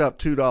fucked up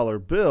 $2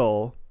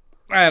 bill.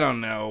 I don't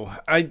know.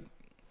 I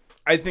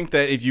think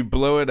that if you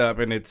blow it up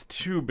and it's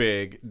too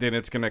big, then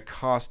it's going to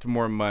cost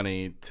more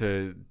money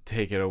to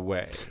take it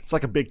away. It's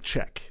like a big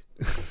check.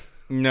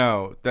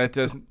 No, that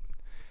doesn't.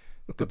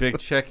 The big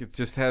check, it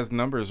just has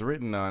numbers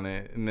written on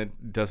it, and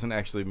it doesn't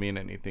actually mean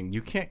anything.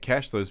 You can't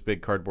cash those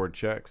big cardboard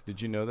checks.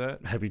 Did you know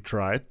that? Have you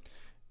tried?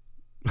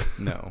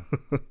 No.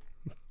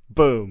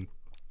 Boom.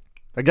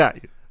 I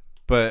got you.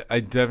 But I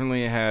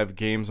definitely have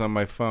games on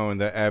my phone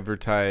that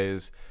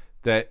advertise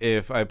that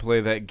if I play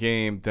that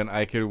game, then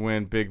I could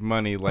win big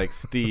money like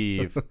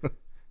Steve.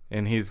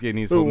 and he's Who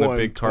holding a won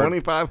big card.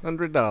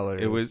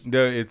 $2,500?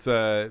 It's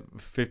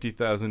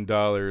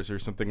 $50,000 or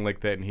something like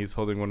that, and he's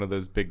holding one of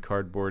those big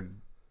cardboard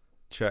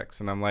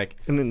checks, and I'm like,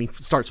 And then he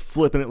starts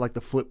flipping it like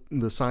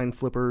the sign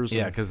flippers.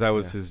 yeah, and- because that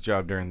was his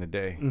job during the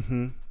day.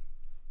 Mm-hmm.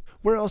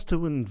 Where else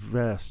to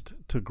invest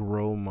to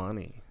grow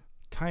money?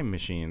 Time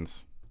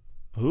machines.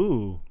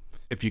 Ooh.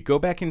 If you go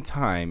back in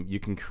time, you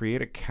can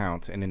create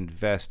accounts and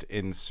invest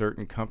in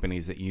certain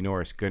companies that you know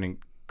are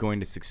going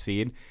to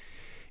succeed.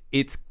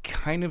 It's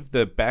kind of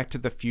the Back to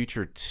the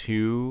Future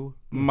 2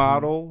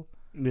 model,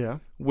 Yeah.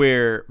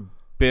 where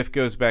Biff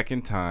goes back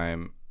in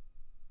time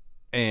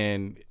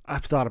and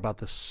I've thought about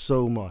this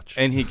so much.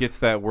 he gets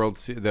that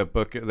the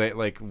book that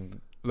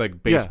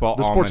like baseball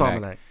the sports almanac.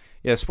 almanac.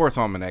 Yeah, sports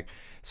almanac.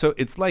 So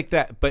it's like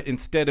that, but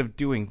instead of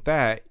doing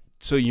that,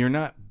 so you're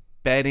not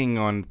betting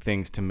on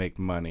things to make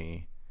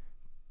money.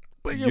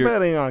 But you're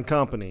betting on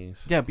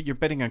companies. Yeah, but you're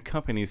betting on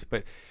companies.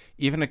 But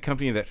even a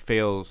company that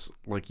fails,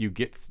 like you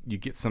get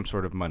some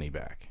sort of money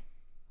back,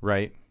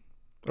 right?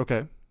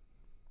 Okay.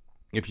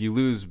 If you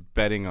lose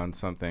betting on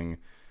something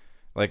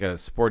like a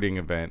sporting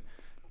event,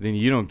 then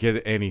you don't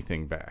get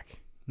anything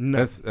back. No.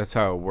 That's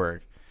how it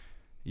works.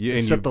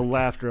 Except the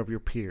laughter of your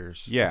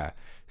peers. Yeah.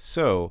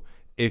 So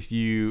if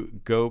you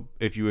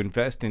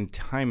invest in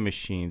time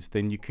machines,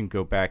 then you can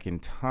go back in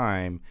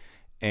time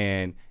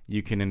and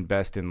you can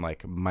invest in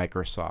like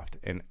Microsoft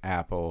and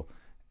Apple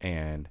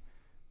and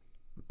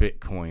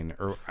Bitcoin,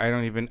 or I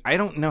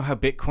don't know how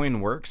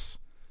Bitcoin works,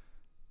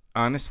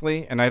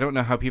 honestly, and I don't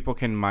know how people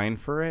can mine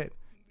for it,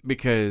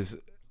 because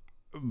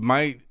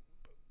my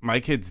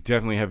kids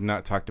definitely have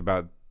not talked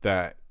about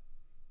that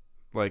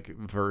like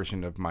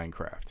version of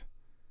Minecraft.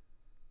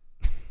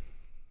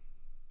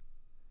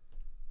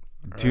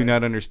 Do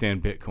not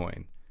understand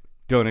Bitcoin.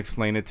 Don't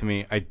explain it to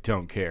me. I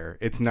don't care.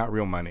 It's not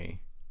real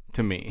money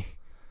to me.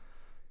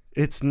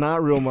 It's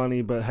not real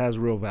money, but has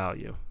real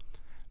value,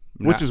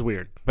 which is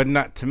weird. But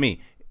not to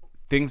me.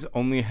 Things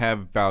only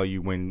have value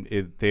when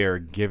they are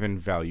given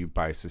value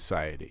by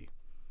society.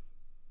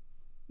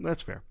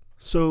 That's fair.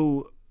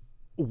 So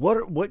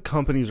what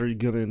companies are you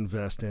going to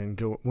invest in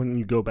when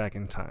you go back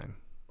in time?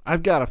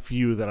 I've got a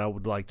few that I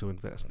would like to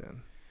invest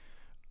in.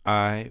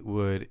 I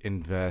would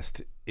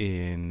invest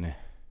in.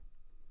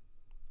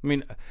 I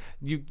mean,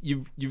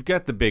 you've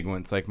got the big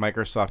ones like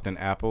Microsoft and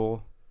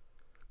Apple.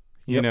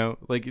 You Yep. know,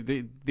 like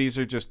these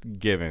are just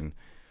given.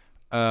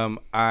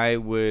 I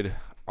would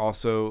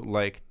also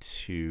like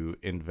to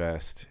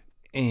invest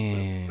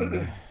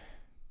in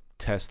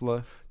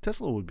Tesla.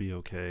 Tesla would be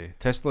okay.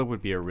 Tesla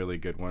would be a really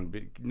good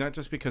one, not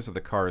just because of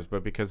the cars,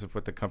 but because of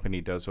what the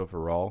company does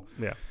overall.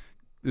 Yeah.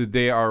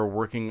 They are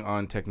working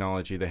on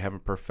technology. They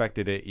haven't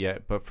perfected it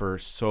yet, but for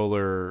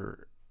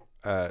solar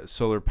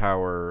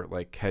power,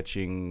 like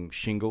catching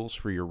shingles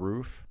for your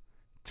roof,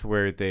 to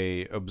where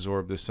they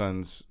absorb the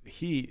sun's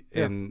heat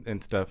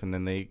and stuff, and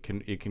then it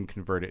can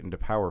convert it into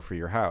power for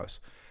your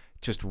house.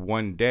 Just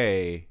one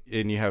day,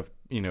 and you have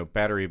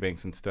battery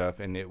banks and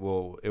stuff, and it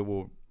will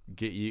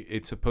get you.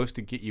 It's supposed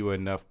to get you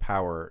enough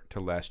power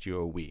to last you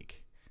a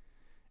week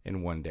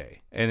in one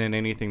day, and then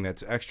anything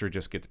that's extra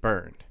just gets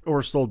burned.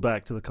 Or sold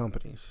back to the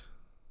companies.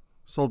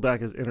 Sold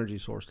back as energy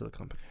source to the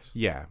companies.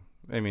 Yeah.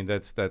 I mean,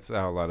 that's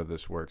how a lot of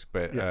this works.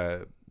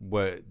 But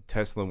what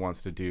Tesla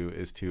wants to do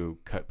is to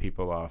cut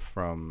people off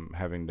from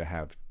having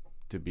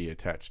to be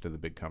attached to the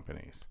big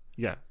companies.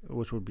 Yeah,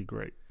 which would be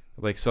great.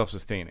 Like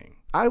self-sustaining.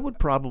 I would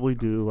probably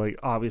do like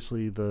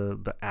obviously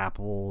the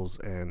Apples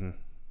and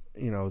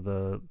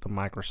the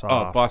Microsoft.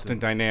 Oh, Boston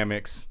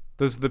Dynamics.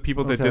 Those are the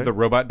people that did the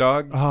robot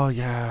dog. Oh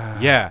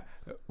yeah. Yeah.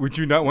 Would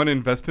you not want to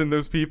invest in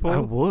those people? I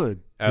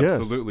would.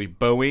 Absolutely. Yes.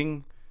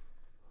 Boeing.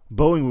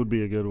 Boeing would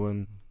be a good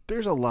one.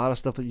 There's a lot of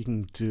stuff that you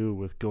can do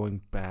with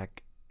going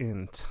back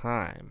in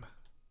time.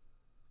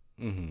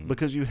 Mm-hmm.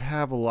 Because you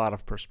have a lot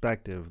of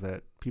perspective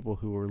that people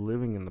who are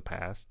living in the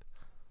past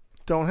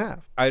don't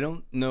have. I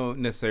don't know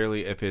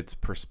necessarily if it's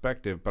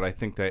perspective, but I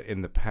think that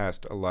in the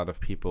past, a lot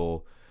of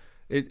people,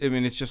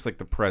 it's just like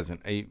the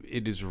present.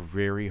 It is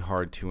very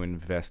hard to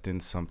invest in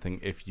something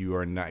if you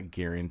are not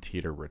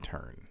guaranteed a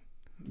return.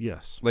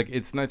 Yes. Like,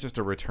 it's not just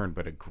a return,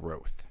 but a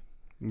growth.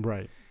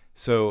 Right.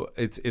 So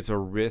it's a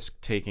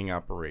risk-taking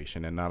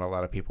operation, and not a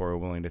lot of people are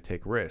willing to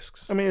take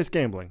risks. I mean, it's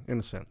gambling in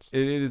a sense.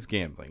 It is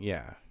gambling,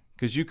 yeah.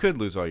 Because you could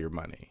lose all your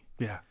money.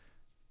 Yeah.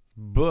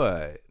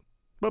 But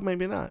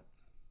maybe not.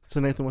 So,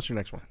 Nathan, what's your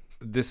next one?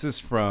 this is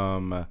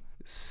from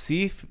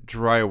Seif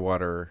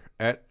Drywater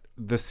at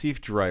the Seif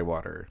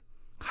Drywater.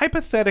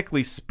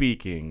 Hypothetically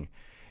speaking,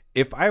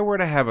 if I were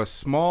to have a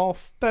small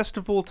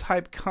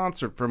festival-type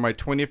concert for my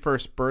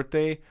 21st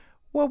birthday,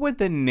 what would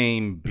the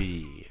name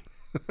be?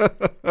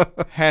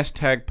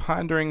 Hashtag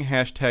pondering,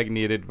 hashtag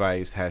need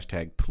advice,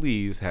 hashtag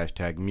please,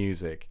 hashtag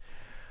music.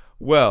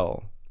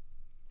 Well,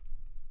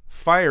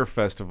 Fire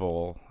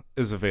Festival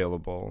is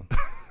available.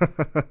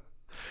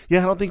 Yeah,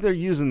 I don't think they're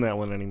using that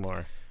one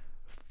anymore.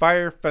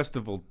 Fire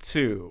Festival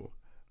 2,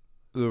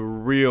 the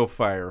real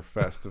Fire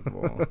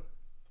Festival.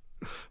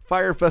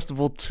 Fire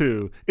Festival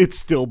 2, it's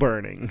still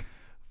burning.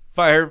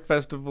 Fire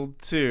Festival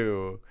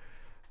 2,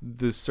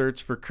 the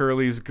search for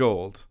Curly's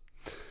gold.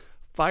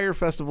 Fire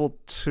Festival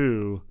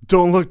 2,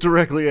 don't look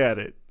directly at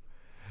it.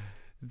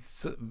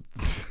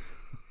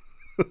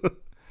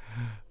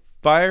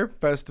 Fire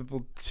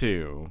Festival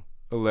 2,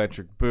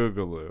 Electric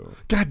Boogaloo.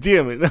 God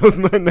damn it, that was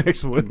my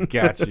next one.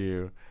 Got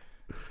you.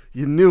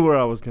 You knew where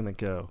I was going to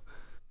go.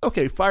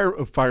 Okay,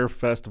 Fire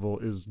Festival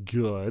is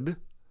good.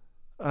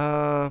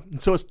 So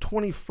it's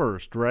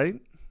 21st,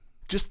 right?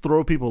 Just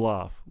throw people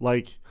off.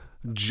 Like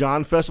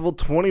John Festival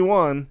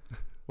 21.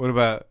 What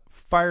about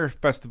Fire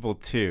Festival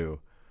 2?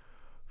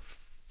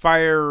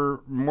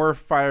 More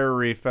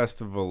fiery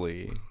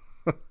festival-y.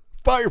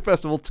 Fire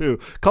Festival 2.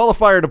 Call the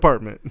fire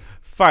department.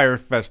 Fire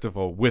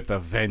Festival with a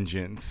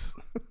vengeance.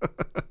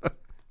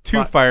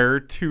 Two fire,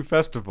 two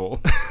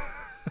festival.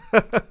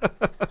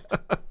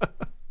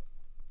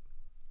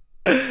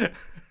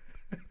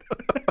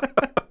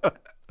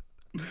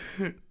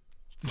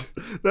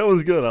 That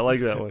was good. I like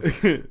that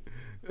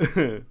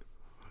one.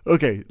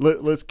 Okay,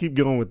 let's keep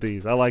going with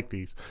these. I like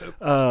these.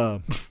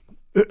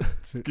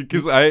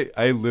 Because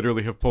I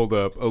literally have pulled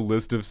up a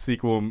list of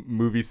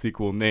movie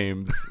sequel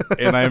names,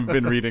 and I've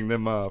been reading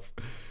them off.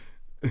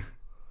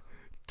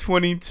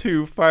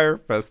 22 Fire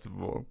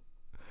Festival.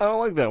 I don't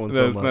like that one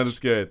so No, much. it's not as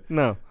good.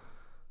 No.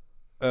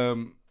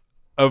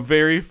 A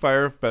very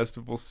Fire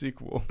Festival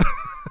sequel.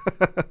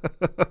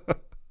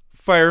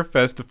 Fire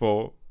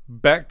Festival,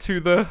 Back to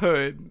the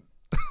Hood.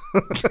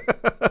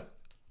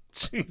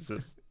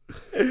 Jesus.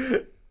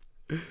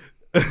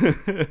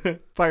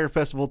 Fire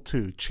Festival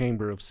 2,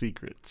 Chamber of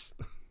Secrets.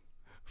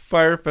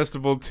 Fire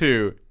Festival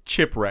 2,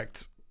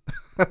 Chipwrecked.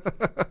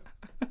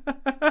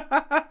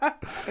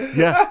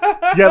 Yeah,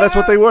 that's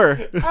what they were.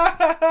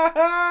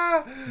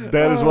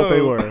 That is what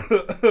they were.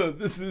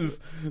 This is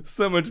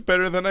so much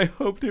better than I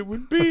hoped it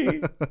would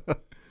be.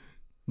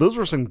 Those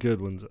were some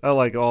good ones. I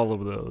like all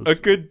of those. A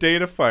good day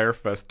to Fire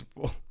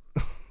Festival.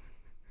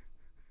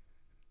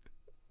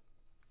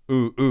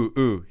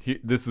 Ooh.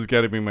 This has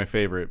got to be my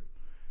favorite.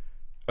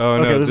 Oh,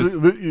 okay,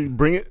 no.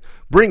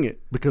 Bring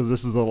it, because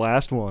this is the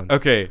last one.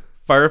 Okay,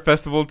 Fire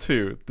Festival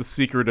 2, The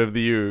Secret of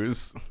the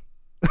Ooze.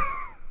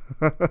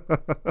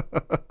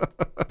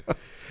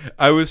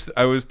 I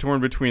was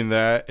torn between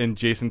that and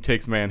Jason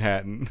Takes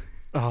Manhattan.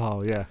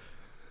 Oh, yeah.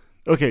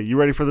 Okay, you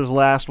ready for this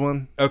last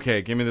one?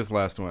 Okay, give me this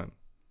last one.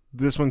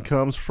 This one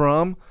comes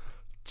from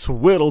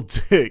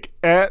Twiddledick,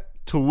 at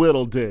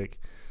Twiddledick.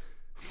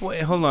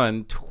 Wait, hold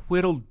on.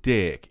 Twiddle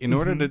dick. In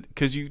order to,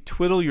 because you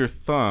twiddle your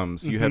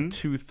thumbs, you have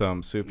two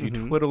thumbs. So if you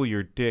twiddle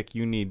your dick,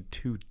 you need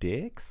two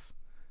dicks?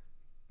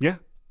 Yeah.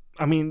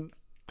 I mean,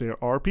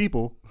 there are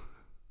people.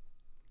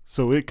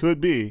 So it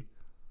could be.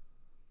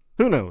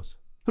 Who knows?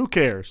 Who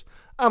cares?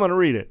 I'm going to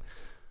read it.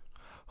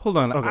 Hold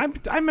on.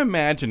 Okay. I'm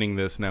imagining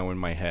this now in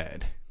my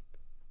head.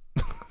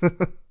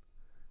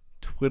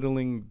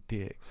 Twiddling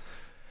dicks.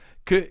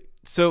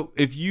 So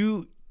if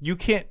you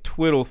can't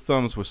twiddle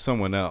thumbs with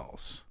someone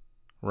else,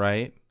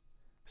 right?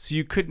 So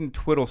you couldn't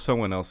twiddle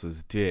someone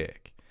else's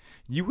dick.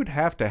 You would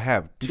have to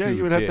have two dicks. Yeah,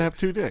 you would have to have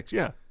two dicks,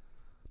 yeah.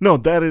 No,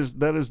 that is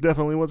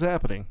definitely what's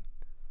happening.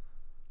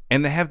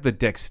 And to have the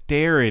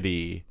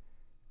dexterity,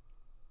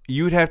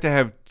 you would have to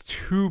have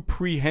two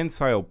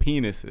prehensile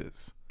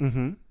penises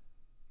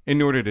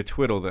in order to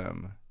twiddle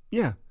them.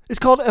 Yeah. It's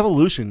called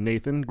evolution,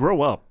 Nathan.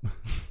 Grow up.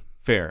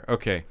 Fair.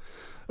 Okay.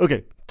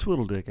 Okay.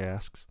 Twiddledick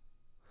asks.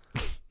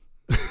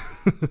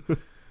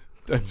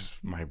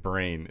 My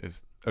brain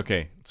is...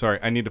 Okay, sorry.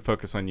 I need to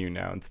focus on you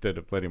now instead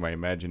of letting my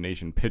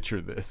imagination picture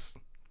this.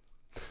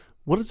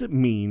 What does it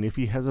mean if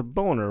he has a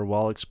boner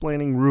while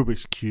explaining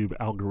Rubik's Cube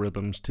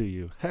algorithms to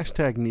you?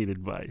 # need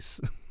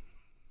advice.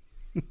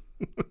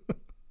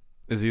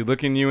 Is he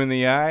looking you in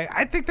the eye?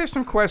 I think there's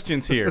some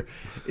questions here.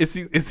 Is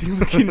he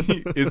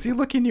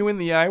looking you in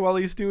the eye while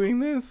he's doing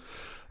this?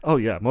 Oh,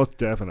 yeah, most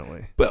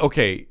definitely. But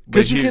okay.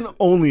 Because you can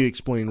only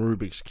explain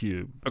Rubik's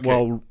Cube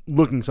while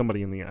looking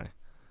somebody in the eye.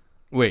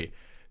 Wait.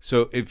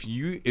 So if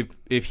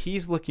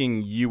he's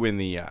looking you in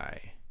the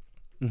eye,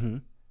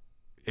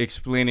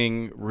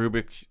 explaining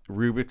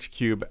Rubik's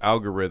Cube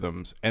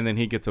algorithms, and then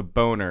he gets a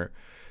boner,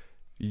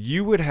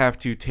 you would have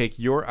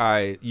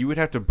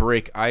to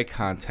break eye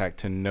contact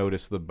to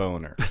notice the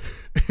boner.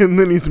 And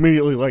then he's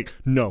immediately like,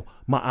 no,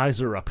 my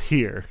eyes are up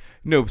here.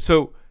 No,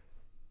 so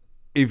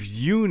if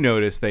you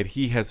notice that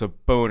he has a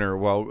boner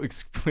while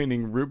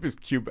explaining Rubik's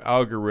Cube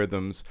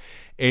algorithms,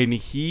 and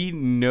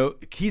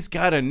he's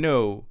got to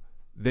know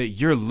that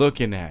you're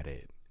looking at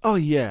it. Oh,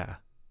 yeah.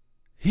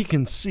 He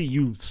can see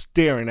you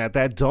staring at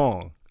that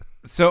dong.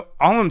 So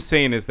all I'm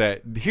saying is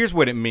that here's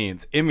what it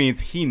means. It means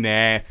he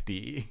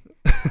nasty.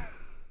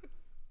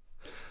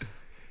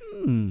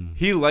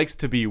 He likes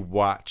to be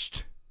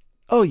watched.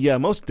 Oh, yeah,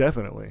 most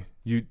definitely.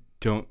 You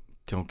don't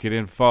get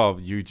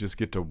involved. You just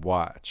get to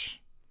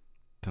watch.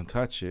 Don't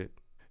touch it.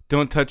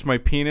 Don't touch my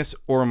penis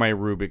or my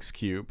Rubik's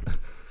Cube.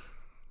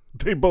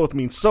 They both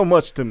mean so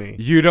much to me.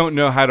 You don't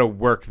know how to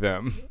work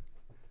them.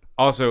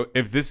 Also,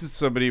 if this is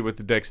somebody with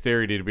the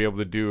dexterity to be able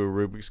to do a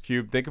Rubik's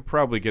Cube, they could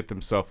probably get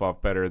themselves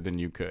off better than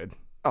you could.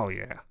 Oh,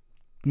 yeah.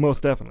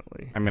 Most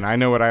definitely. I mean, I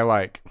know what I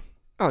like.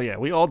 Oh, yeah,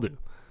 we all do.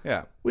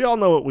 Yeah. We all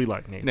know what we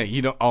like, Nate. No,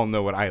 you don't all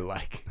know what I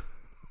like.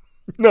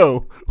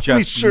 No, Just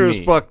we sure me.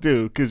 as fuck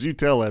do, because you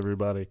tell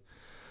everybody.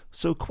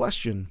 So,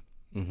 question.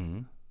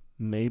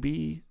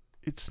 Maybe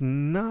it's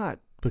not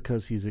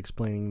because he's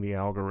explaining the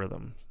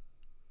algorithm.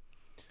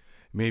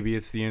 Maybe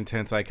it's the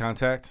intense eye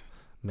contact.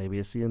 Maybe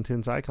it's the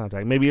intense eye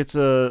contact. Maybe it's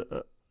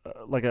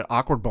like an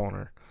awkward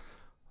boner.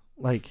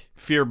 Like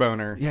Fear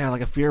boner. Yeah,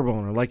 like a fear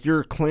boner. Like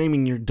you're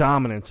claiming your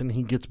dominance and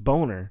he gets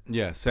boner.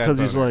 Yeah, sad because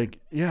boner. he's like,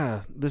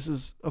 yeah, this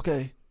is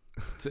okay.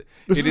 It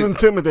is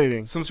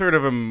intimidating. Some sort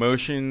of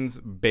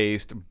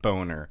emotions-based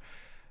boner.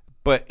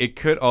 But it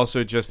could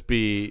also just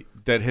be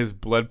that his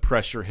blood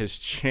pressure has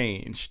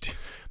changed.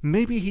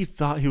 Maybe he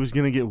thought he was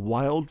going to get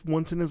wild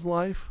once in his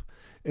life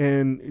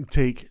and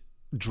take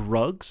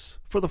drugs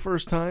for the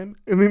first time,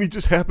 and then he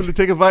just happened to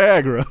take a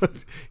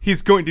Viagra.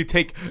 He's going to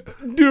take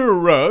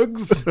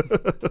drugs.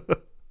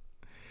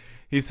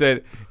 He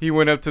said he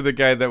went up to the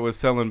guy that was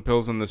selling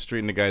pills on the street,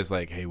 and the guy's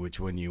like, hey, which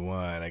one you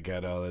want? I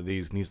got all of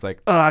these. And he's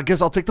like, I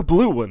guess I'll take the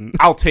blue one.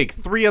 I'll take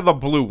 3 of the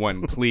blue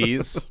one,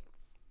 please.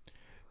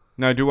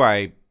 Now, do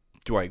I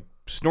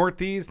snort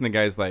these? And the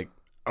guy's like,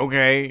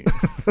 okay.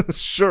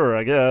 Sure,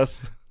 I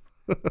guess.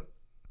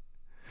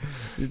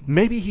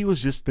 Maybe he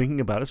was just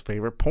thinking about his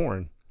favorite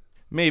porn.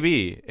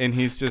 Maybe. And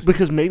he's just...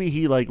 Because maybe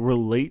he, like,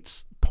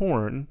 relates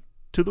porn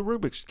to the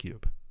Rubik's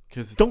Cube.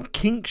 Don't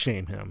kink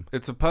shame him.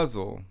 It's a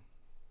puzzle.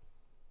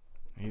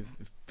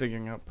 He's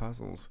figuring out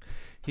puzzles.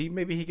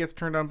 Maybe he gets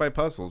turned on by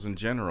puzzles in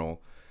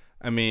general.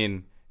 I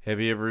mean, have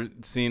you ever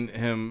seen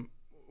him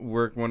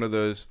work one of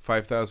those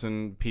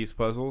 5,000 piece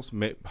puzzles?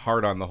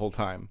 Hard on the whole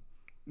time.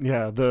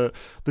 Yeah, the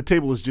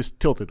table is just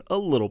tilted a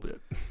little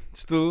bit.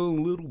 Still a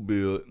little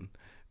bit.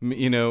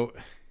 You know,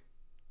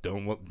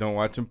 don't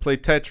watch him play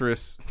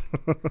Tetris.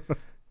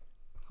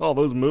 All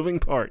those moving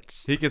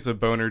parts. He gets a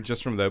boner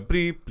just from the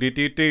bleep bleep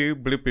doo doo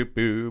bloop bloop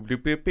boo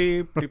bloop bloop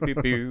beep bloop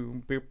bloop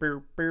boo boop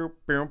boop boop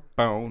boop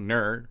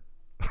boner.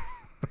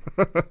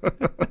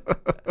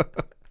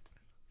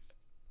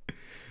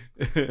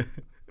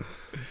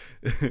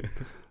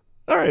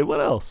 All right, what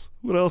else?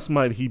 What else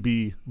might he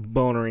be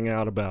bonering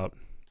out about?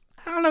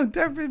 I don't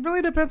know. It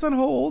really depends on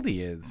how old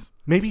he is.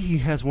 Maybe he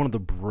has one of the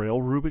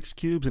Braille Rubik's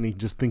Cubes and he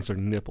just thinks they're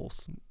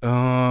nipples.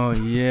 Oh,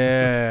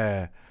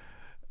 yeah.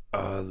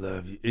 Oh, I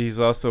love you. He's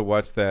also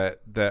watched that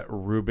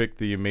Rubik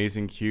the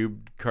Amazing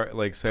Cube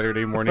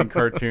Saturday morning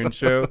cartoon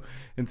show,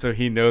 and so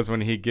he knows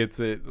when he gets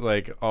it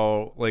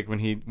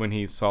when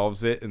he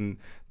solves it and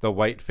the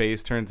white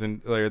face turns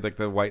in, or like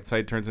the white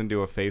side turns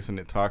into a face and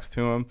it talks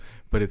to him,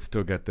 but it's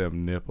still got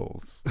them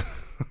nipples.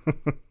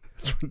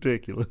 It's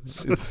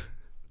ridiculous.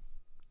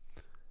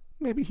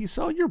 Maybe he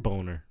saw your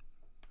boner.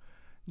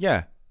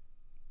 Yeah.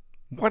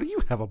 Why do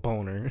you have a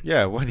boner?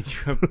 Yeah. Why do you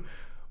have?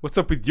 What's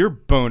up with your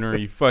boner,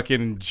 you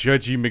fucking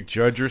Judgy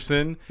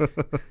McJudgerson?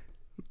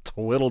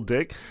 Twiddle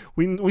dick.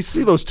 We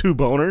see those two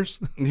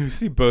boners. You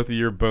see both of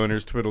your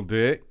boners, twiddle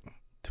dick,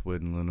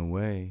 twiddling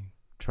away,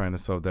 trying to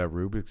solve that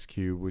Rubik's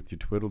Cube with your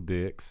twiddle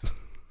dicks.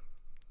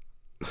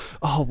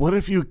 Oh, what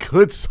if you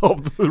could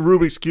solve the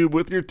Rubik's Cube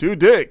with your two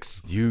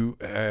dicks? You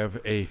have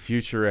a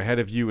future ahead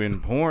of you in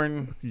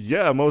porn.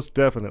 Yeah, most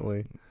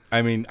definitely.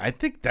 I mean, I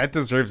think that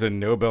deserves a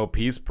Nobel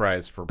Peace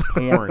Prize for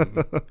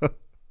porn.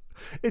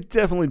 It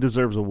definitely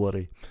deserves a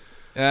Woody.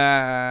 Because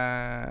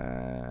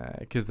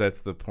that's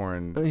the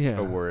porn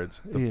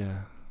awards.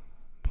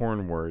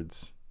 Porn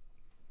words.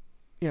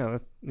 Yeah,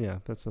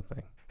 that's the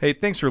thing. Hey,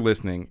 thanks for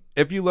listening.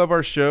 If you love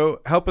our show,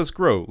 help us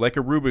grow like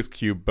a Rubik's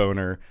Cube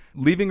boner.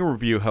 Leaving a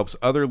review helps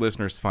other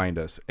listeners find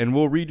us, and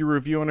we'll read your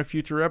review on a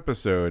future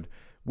episode.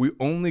 We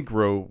only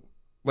grow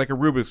like a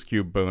Rubik's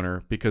Cube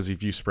boner because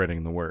of you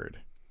spreading the word.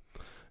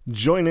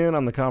 Join in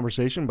on the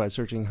conversation by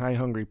searching High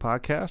Hungry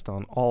Podcast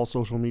on all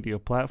social media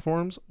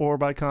platforms or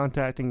by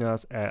contacting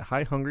us at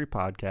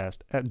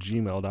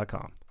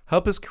highhungrypodcast@gmail.com.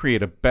 Help us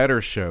create a better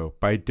show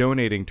by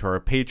donating to our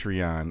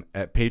Patreon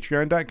at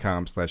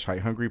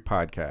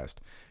patreon.com/highhungrypodcast.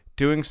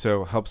 Doing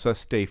so helps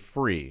us stay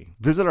free.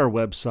 Visit our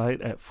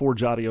website at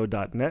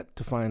forgeaudio.net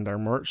to find our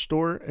merch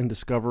store and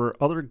discover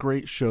other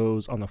great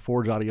shows on the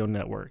Forge Audio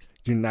Network.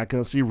 You're not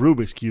going to see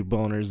Rubik's Cube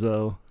boners,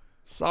 though.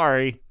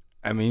 Sorry.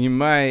 I mean, you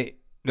might.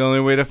 The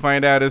only way to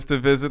find out is to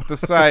visit the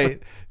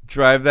site,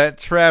 drive that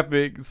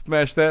traffic,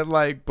 smash that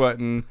like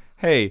button.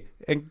 Hey,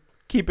 and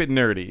keep it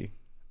nerdy.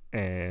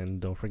 And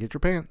don't forget your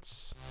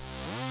pants.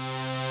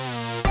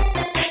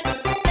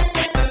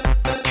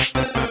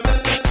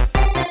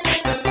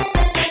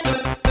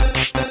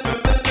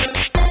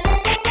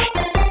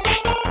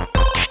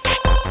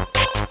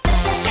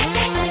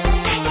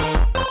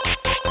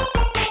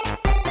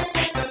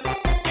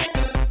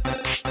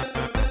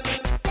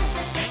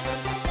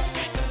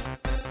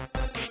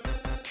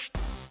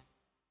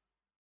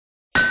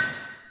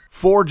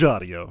 Forge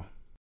Audio.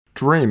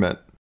 Dream it.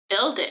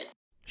 Build it.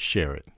 Share it.